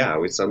into it,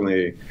 we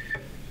suddenly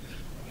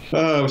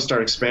we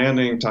started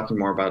expanding, talking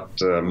more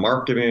about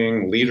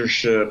marketing,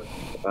 leadership,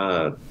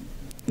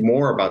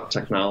 more about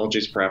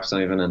technologies perhaps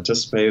than even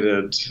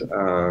anticipated.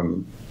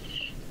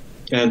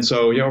 And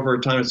so, over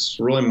time, it's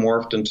really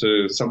morphed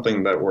into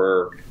something that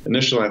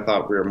initially I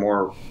thought we were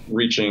more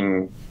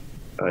reaching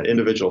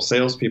individual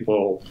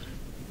salespeople.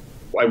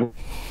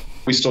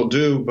 We still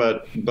do,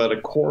 but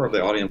a core of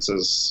the audience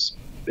is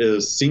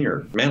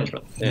senior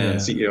management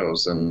and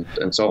CEOs and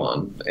so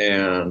on.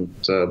 And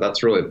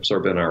that's really sort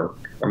of been our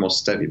most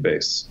steady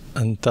base.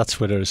 And that's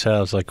with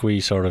ourselves, like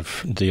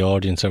the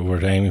audience that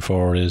we're aiming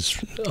for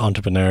is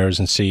entrepreneurs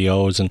and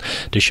CEOs, and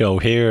the show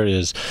here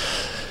is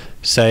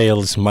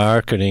sales,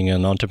 marketing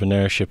and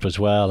entrepreneurship as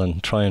well,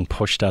 and try and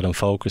push that and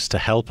focus to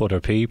help other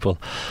people.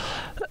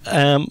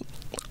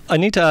 I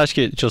need to ask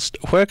you, just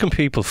where can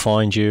people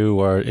find you,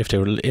 or if they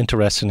were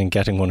interested in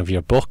getting one of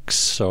your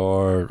books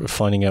or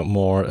finding out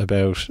more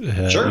about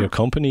your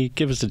company?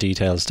 Give us the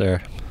details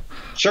there.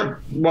 Sure.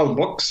 Well,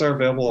 books are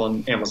available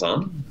on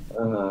Amazon.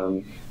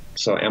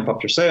 So Amp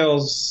Up Your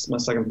Sales, my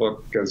second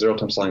book, Zero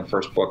Time Selling,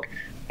 first book.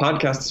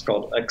 Podcast is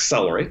called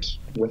Accelerate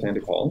with Andy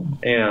Paul,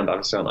 and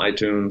obviously on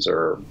iTunes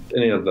or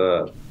any of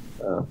the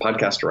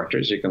podcast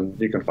directories you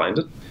can find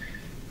it.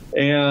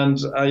 And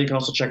you can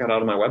also check it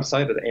out on my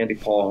website at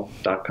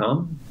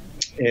andypaul.com.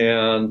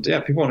 And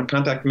yeah, people want to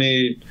contact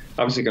me,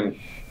 obviously you can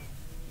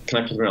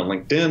connect with me on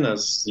LinkedIn,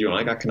 as you and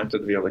I got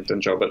connected via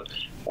LinkedIn, Joe. But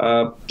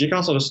you can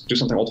also just do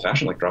something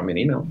old-fashioned, like drop me an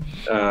email,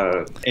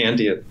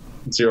 Andy at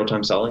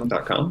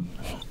zerotimeselling.com.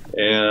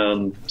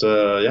 And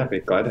yeah, be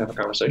glad to have a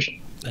conversation.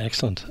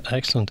 Excellent.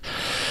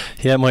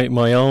 Yeah,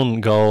 my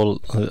own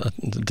goal,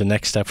 the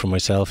next step for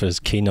myself is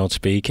keynote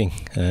speaking,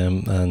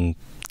 and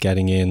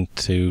getting in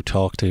to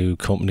talk to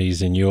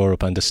companies in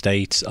Europe and the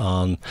States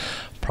on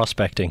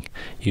prospecting,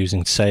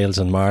 using sales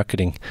and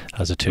marketing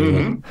as a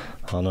tool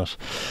on it.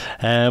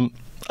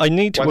 I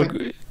need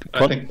to.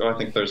 I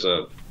think there's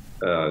a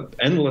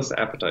endless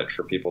appetite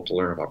for people to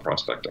learn about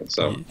prospecting.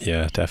 So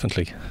yeah,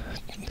 definitely.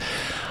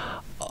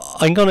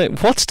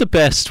 What's the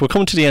best, we're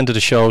coming to the end of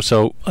the show,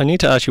 so I need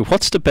to ask you,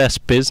 what's the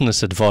best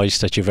business advice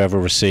that you've ever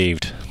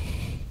received?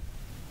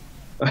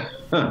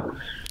 Oh,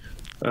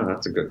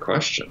 that's a good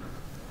question.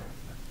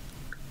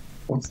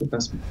 What's the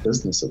best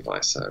business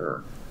advice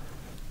ever?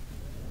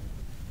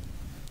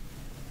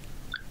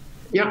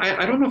 Yeah,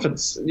 I don't know if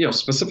it's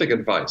specific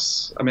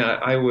advice. I mean,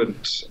 I would.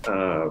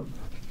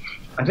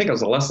 I think it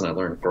was a lesson I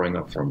learned growing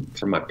up from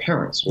my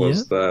parents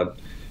was that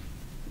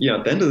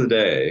at the end of the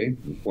day,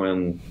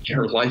 when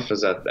your life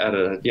is at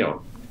a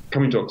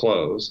coming to a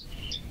close,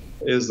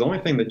 is the only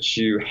thing that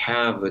you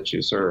have that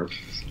you serve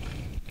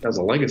as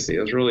a legacy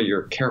is really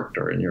your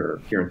character and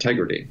your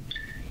integrity.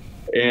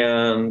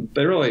 And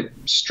they really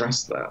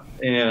stress that.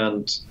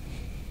 And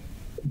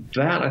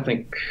that, I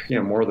think,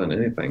 more than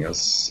anything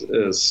is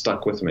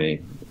stuck with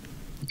me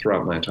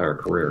throughout my entire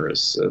career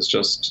is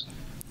just,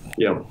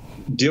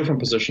 deal from a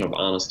position of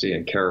honesty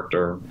and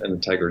character and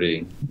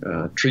integrity,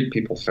 treat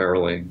people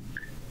fairly,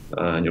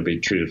 and you'll be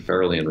treated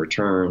fairly in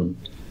return.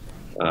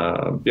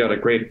 You had a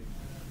great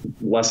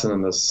lesson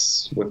in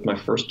this with my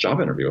first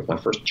job interview, with my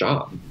first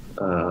job.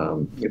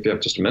 If you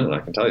have just a minute, I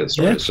can tell you the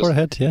story. Yeah, go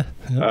ahead, yeah.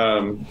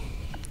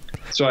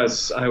 So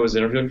as I was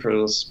interviewing for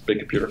this big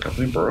computer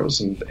company, Burroughs,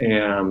 and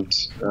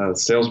the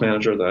sales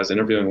manager that I was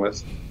interviewing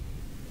with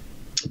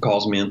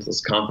calls me into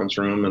this conference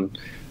room, and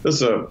this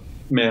is a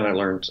man I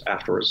learned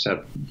afterwards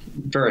had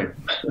very,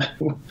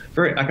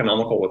 very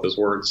economical with his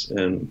words,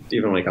 and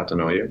even when he got to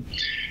know you.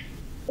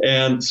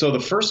 And so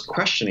the first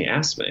question he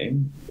asked me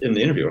in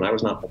the interview, and I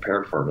was not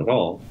prepared for it at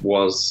all,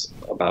 was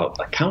about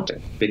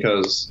accounting,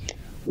 because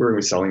we're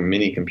going to be selling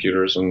mini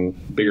computers and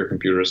bigger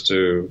computers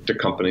to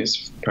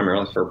companies,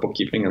 primarily for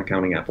bookkeeping and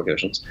accounting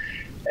applications.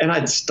 And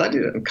I'd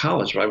studied it in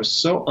college, but I was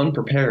so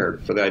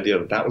unprepared for the idea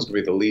that was going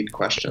to be the lead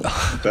question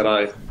that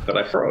I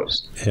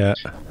froze. Yeah.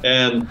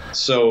 And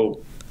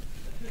so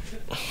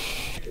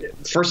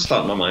first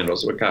thought in my mind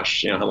was, well,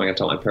 gosh, how am I going to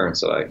tell my parents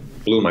that I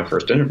blew my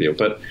first interview?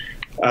 But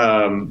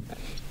as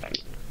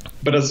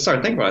I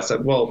started thinking about it,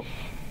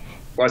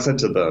 I said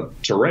to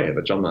Ray,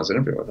 the gentleman I was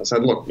interviewing with, I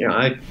said, look,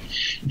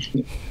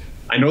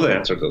 I know the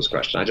answer to this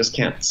question. I just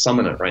can't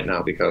summon it right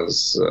now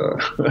because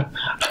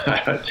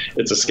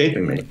it's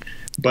escaping me.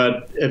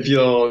 But I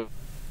don't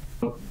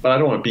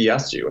want to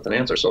BS you with an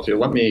answer. So if you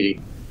let me,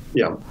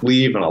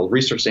 leave and I'll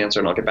research the answer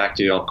and I'll get back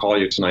to you. I'll call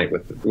you tonight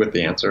with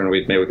the answer, and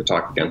maybe we could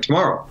talk again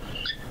tomorrow.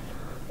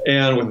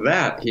 And with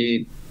that,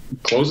 he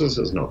closes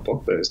his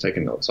notebook that he's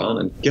taking notes on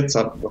and gets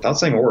up without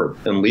saying a word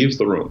and leaves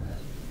the room.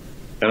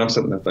 And I'm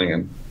sitting there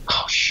thinking,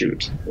 oh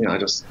shoot, I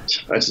just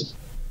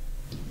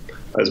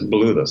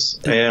blew this.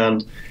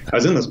 And I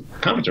was in this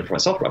conference room for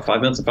myself for about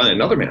 5 minutes, and finally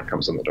another man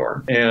comes in the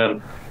door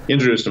and he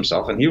introduced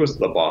himself, and he was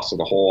the boss of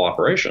the whole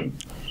operation.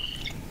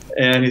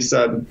 And he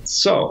said,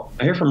 so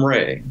I hear from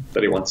Ray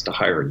that he wants to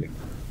hire you.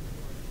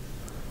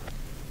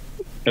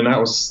 And that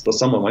was the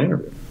sum of my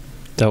interview.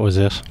 That was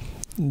it.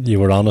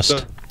 You were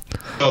honest.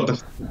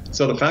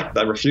 So the fact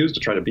that I refused to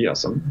try to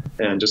BS him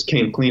and just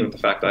came clean with the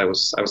fact that I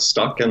was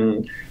stuck,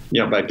 and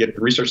if I'd get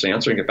research the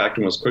answer and get back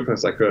to him as quickly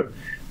as I could,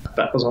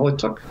 that was all it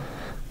took.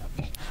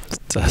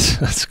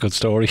 That's a good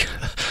story.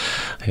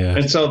 Yeah.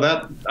 And so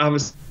that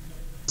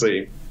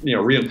obviously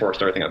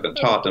reinforced everything I've been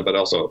taught, but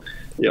also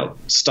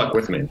stuck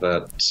with me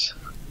that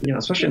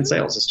especially in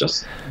sales, it's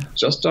just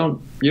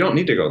you don't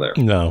need to go there.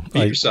 No,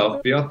 be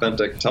yourself, be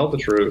authentic, tell the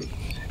truth,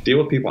 deal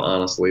with people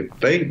honestly.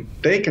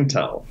 They can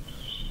tell.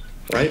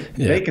 Right?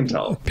 Yeah. They can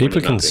tell.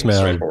 People can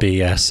smell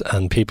BS,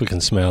 and people can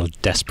smell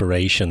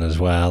desperation as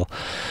well.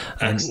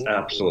 And,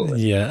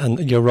 absolutely. Yeah,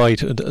 and you're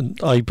right.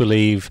 I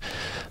believe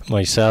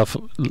myself,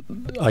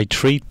 I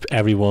treat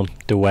everyone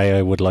the way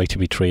I would like to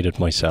be treated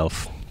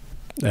myself.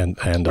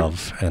 End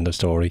of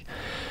story.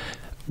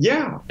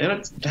 Yeah,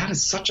 and that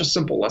is such a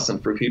simple lesson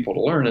for people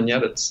to learn, and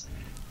yet it's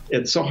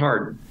so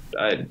hard.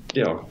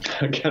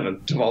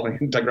 Again,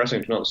 devolving,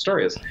 digressing to another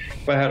story is,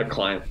 if I had a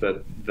client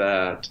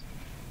that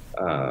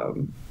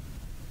um,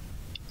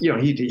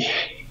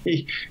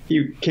 he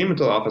came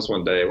into the office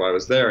one day while I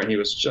was there, and he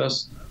was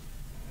just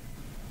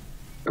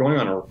going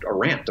on a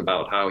rant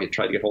about how he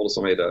tried to get hold of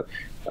somebody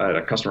at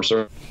a customer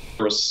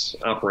service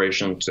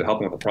operation to help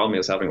him with the problem he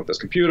was having with his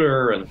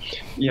computer, and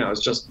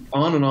it's just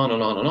on and on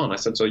and on and on. I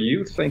said, so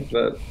you think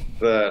that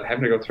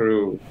having to go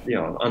through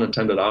an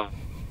unattended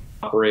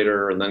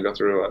operator and then go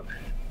through a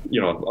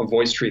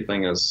voice tree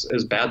thing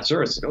is bad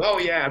service? He goes, oh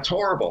yeah, it's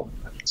horrible.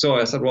 So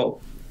I said,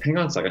 well, hang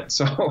on a second.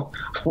 So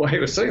while he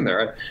was sitting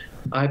there,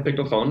 I picked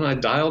up the phone and I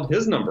dialed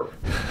his number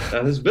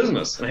at his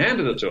business and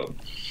handed it to him.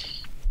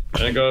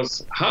 And it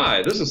goes,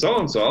 hi, this is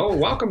so-and-so.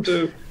 Welcome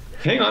to,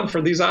 hang on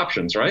for these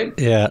options, right?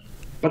 Yeah.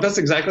 But that's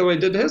exactly what he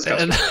did to his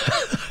customer.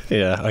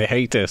 Yeah, I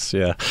hate this.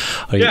 Yeah.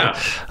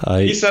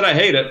 He said, I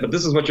hate it, but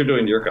this is what you're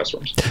doing to your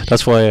customers.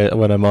 That's why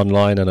when I'm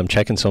online and I'm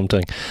checking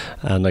something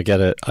and I get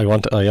it, I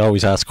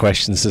always ask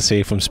questions to see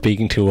if I'm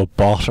speaking to a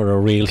bot or a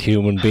real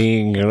human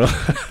being,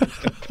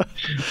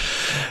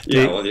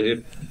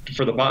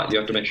 For the bot, you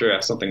have to make sure you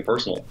have something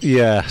personal.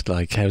 Yeah,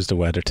 like how's the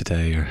weather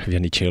today, or have you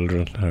any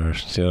children, or right.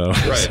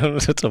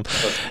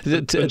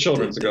 The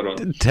children's a good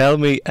one. Tell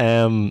me,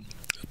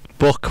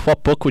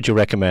 what book would you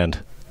recommend?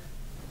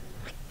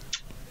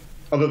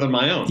 Other than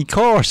my own? Of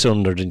course,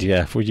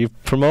 would you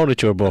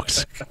promoted your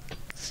books?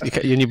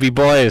 You'd be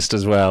biased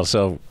as well,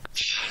 so.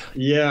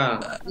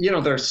 Yeah,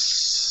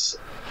 there's.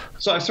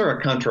 So I have sort of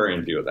a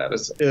contrarian view of that.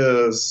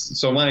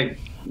 So my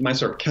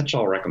sort of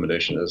catch-all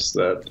recommendation is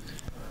that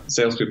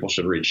salespeople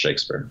should read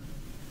Shakespeare.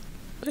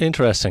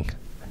 Interesting.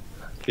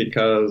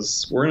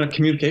 Because we're in a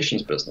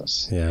communications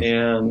business,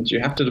 and you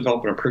have to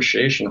develop an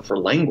appreciation for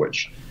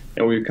language.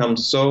 And we become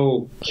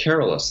so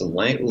careless and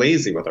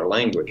lazy with our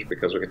language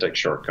because we can take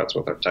shortcuts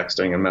with our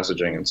texting and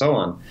messaging and so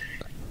on.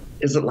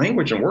 Is that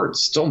language and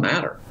words still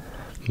matter?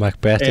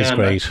 Macbeth is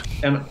great.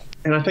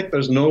 And I think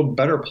there's no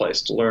better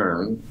place to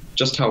learn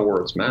just how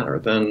words matter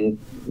than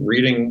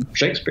reading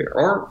Shakespeare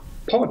or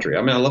poetry.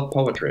 I mean, I love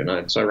poetry,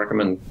 and so I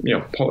recommend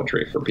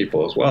poetry for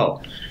people as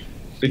well,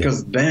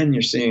 because then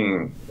you're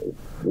seeing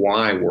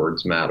why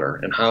words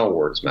matter and how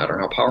words matter,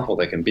 how powerful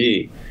they can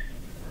be.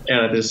 And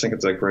I just think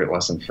it's a great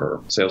lesson for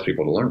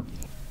salespeople to learn.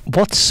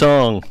 What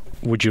song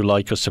would you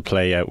like us to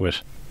play out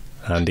with,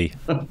 Andy?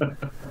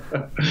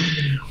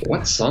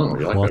 What song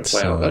would you like me to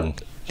play out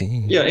with?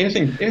 Yeah,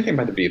 anything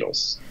by the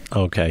Beatles.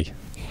 Okay.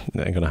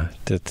 I'm gonna.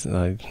 Do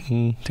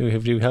we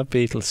have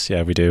Beatles?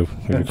 Yeah, we do.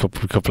 We have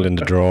a couple in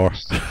the drawer.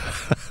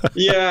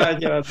 yeah,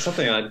 it's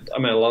something I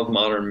love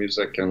modern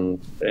music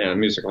and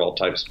music of all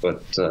types,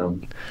 but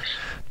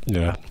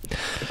yeah.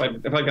 If I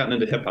gotten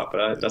into hip hop,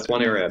 but that's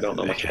one area I don't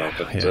know much about.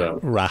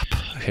 But rap,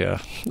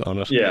 on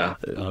it. Yeah,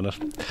 on it.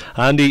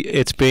 Andy,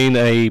 it's been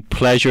a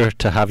pleasure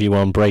to have you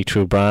on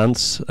Breakthrough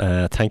Brands.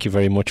 Thank you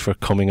very much for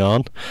coming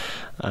on,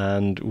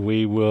 and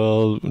we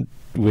will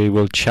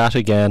chat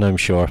again, I'm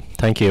sure.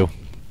 Thank you.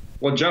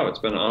 Well, Joe, it's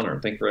been an honor.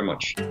 Thank you very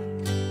much.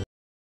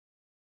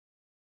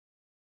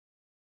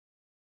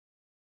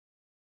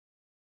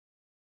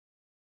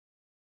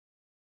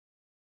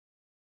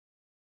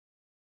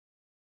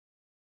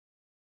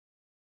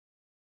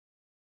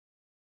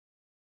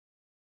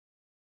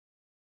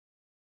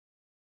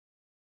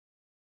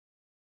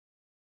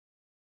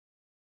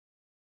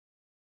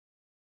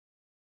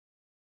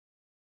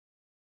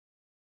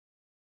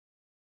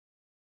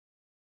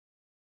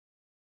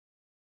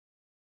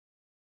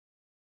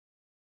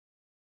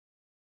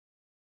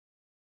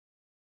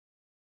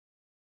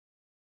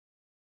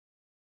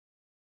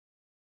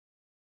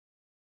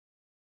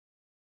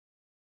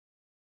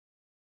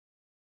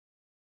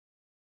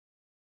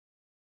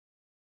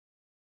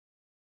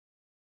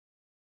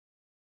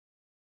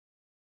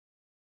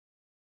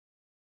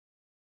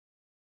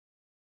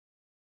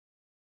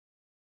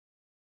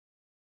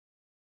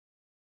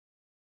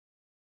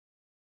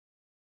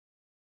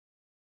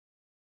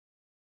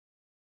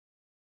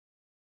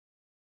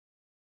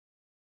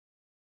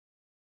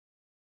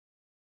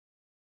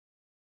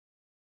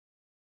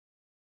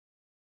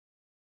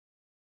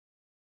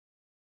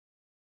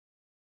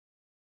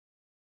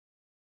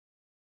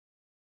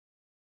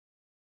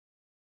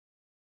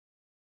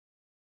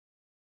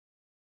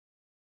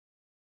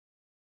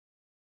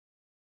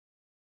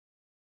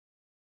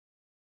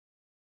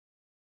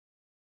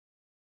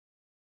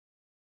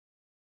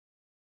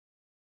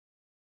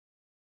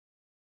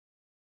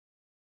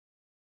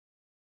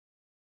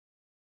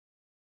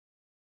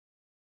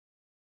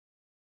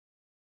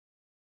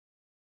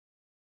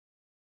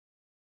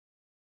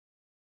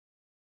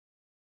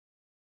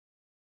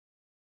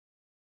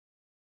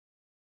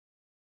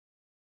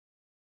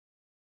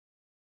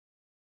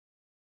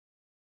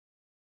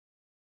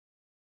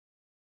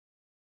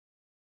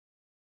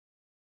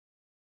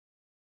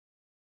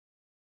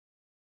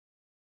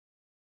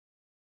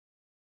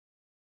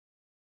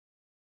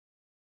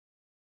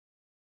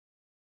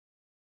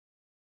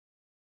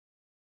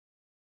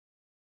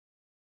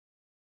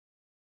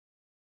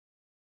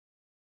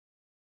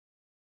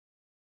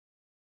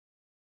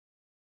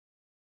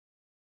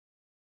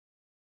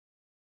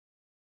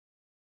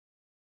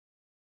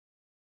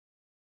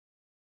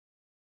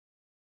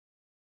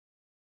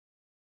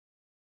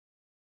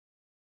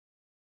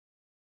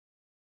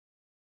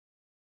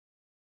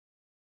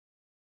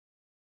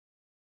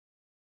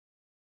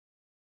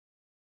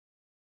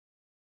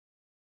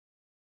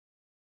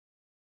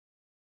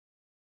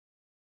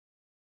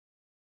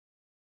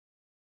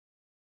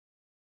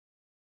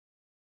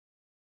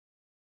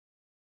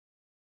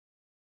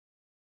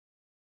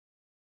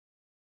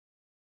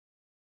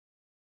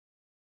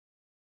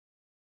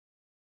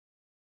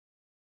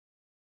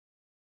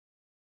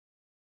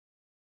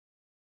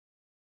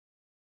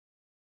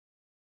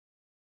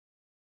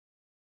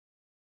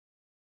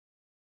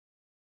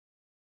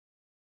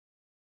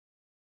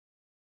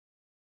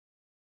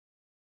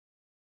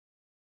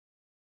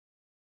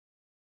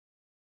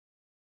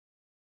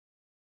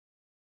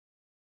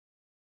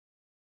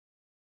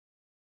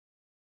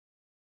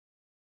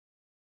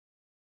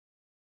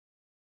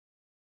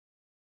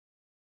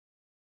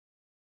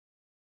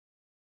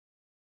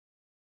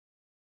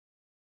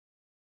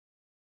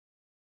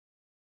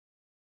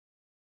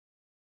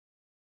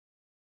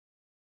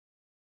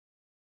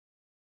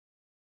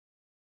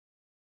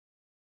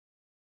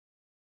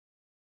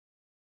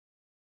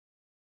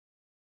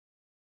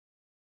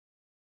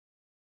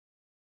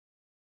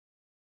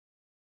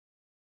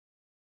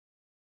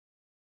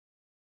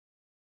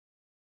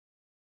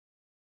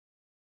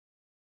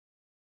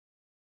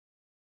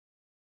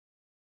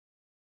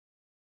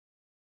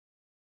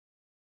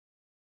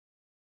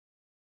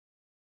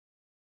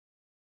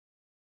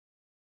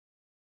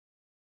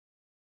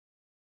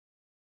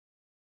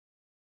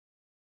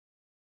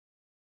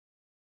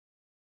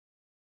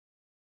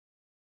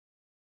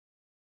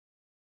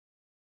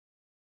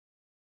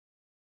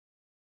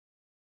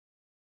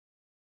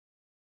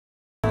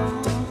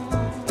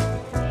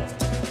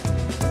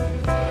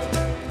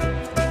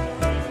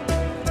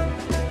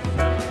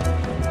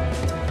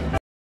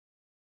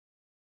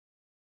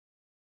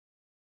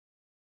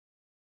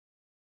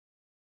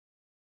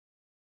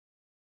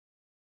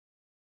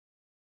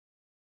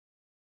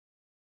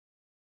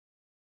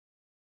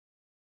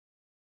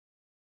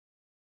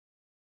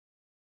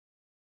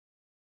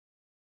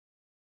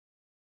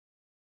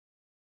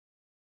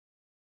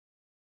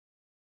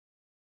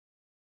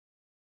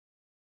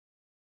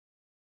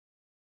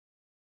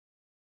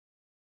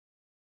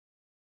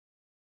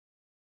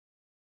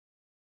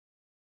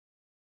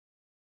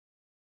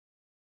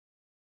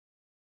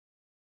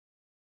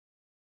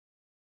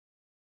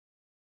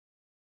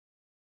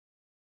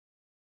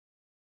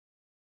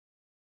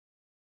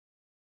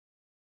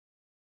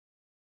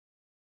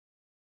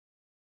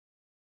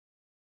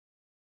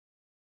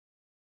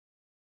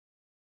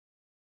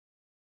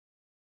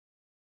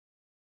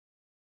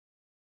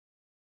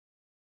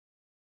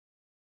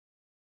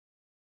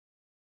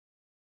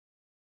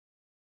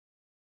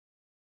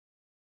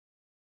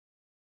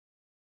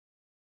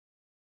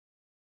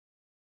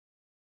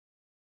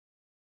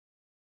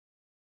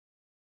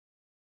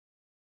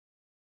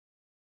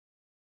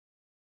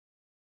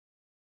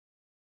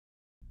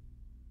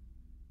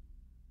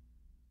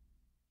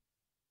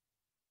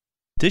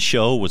 This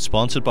show was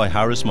sponsored by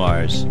Harris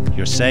Myers,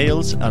 your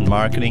sales and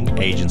marketing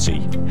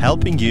agency,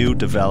 helping you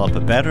develop a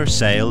better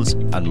sales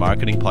and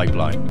marketing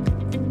pipeline.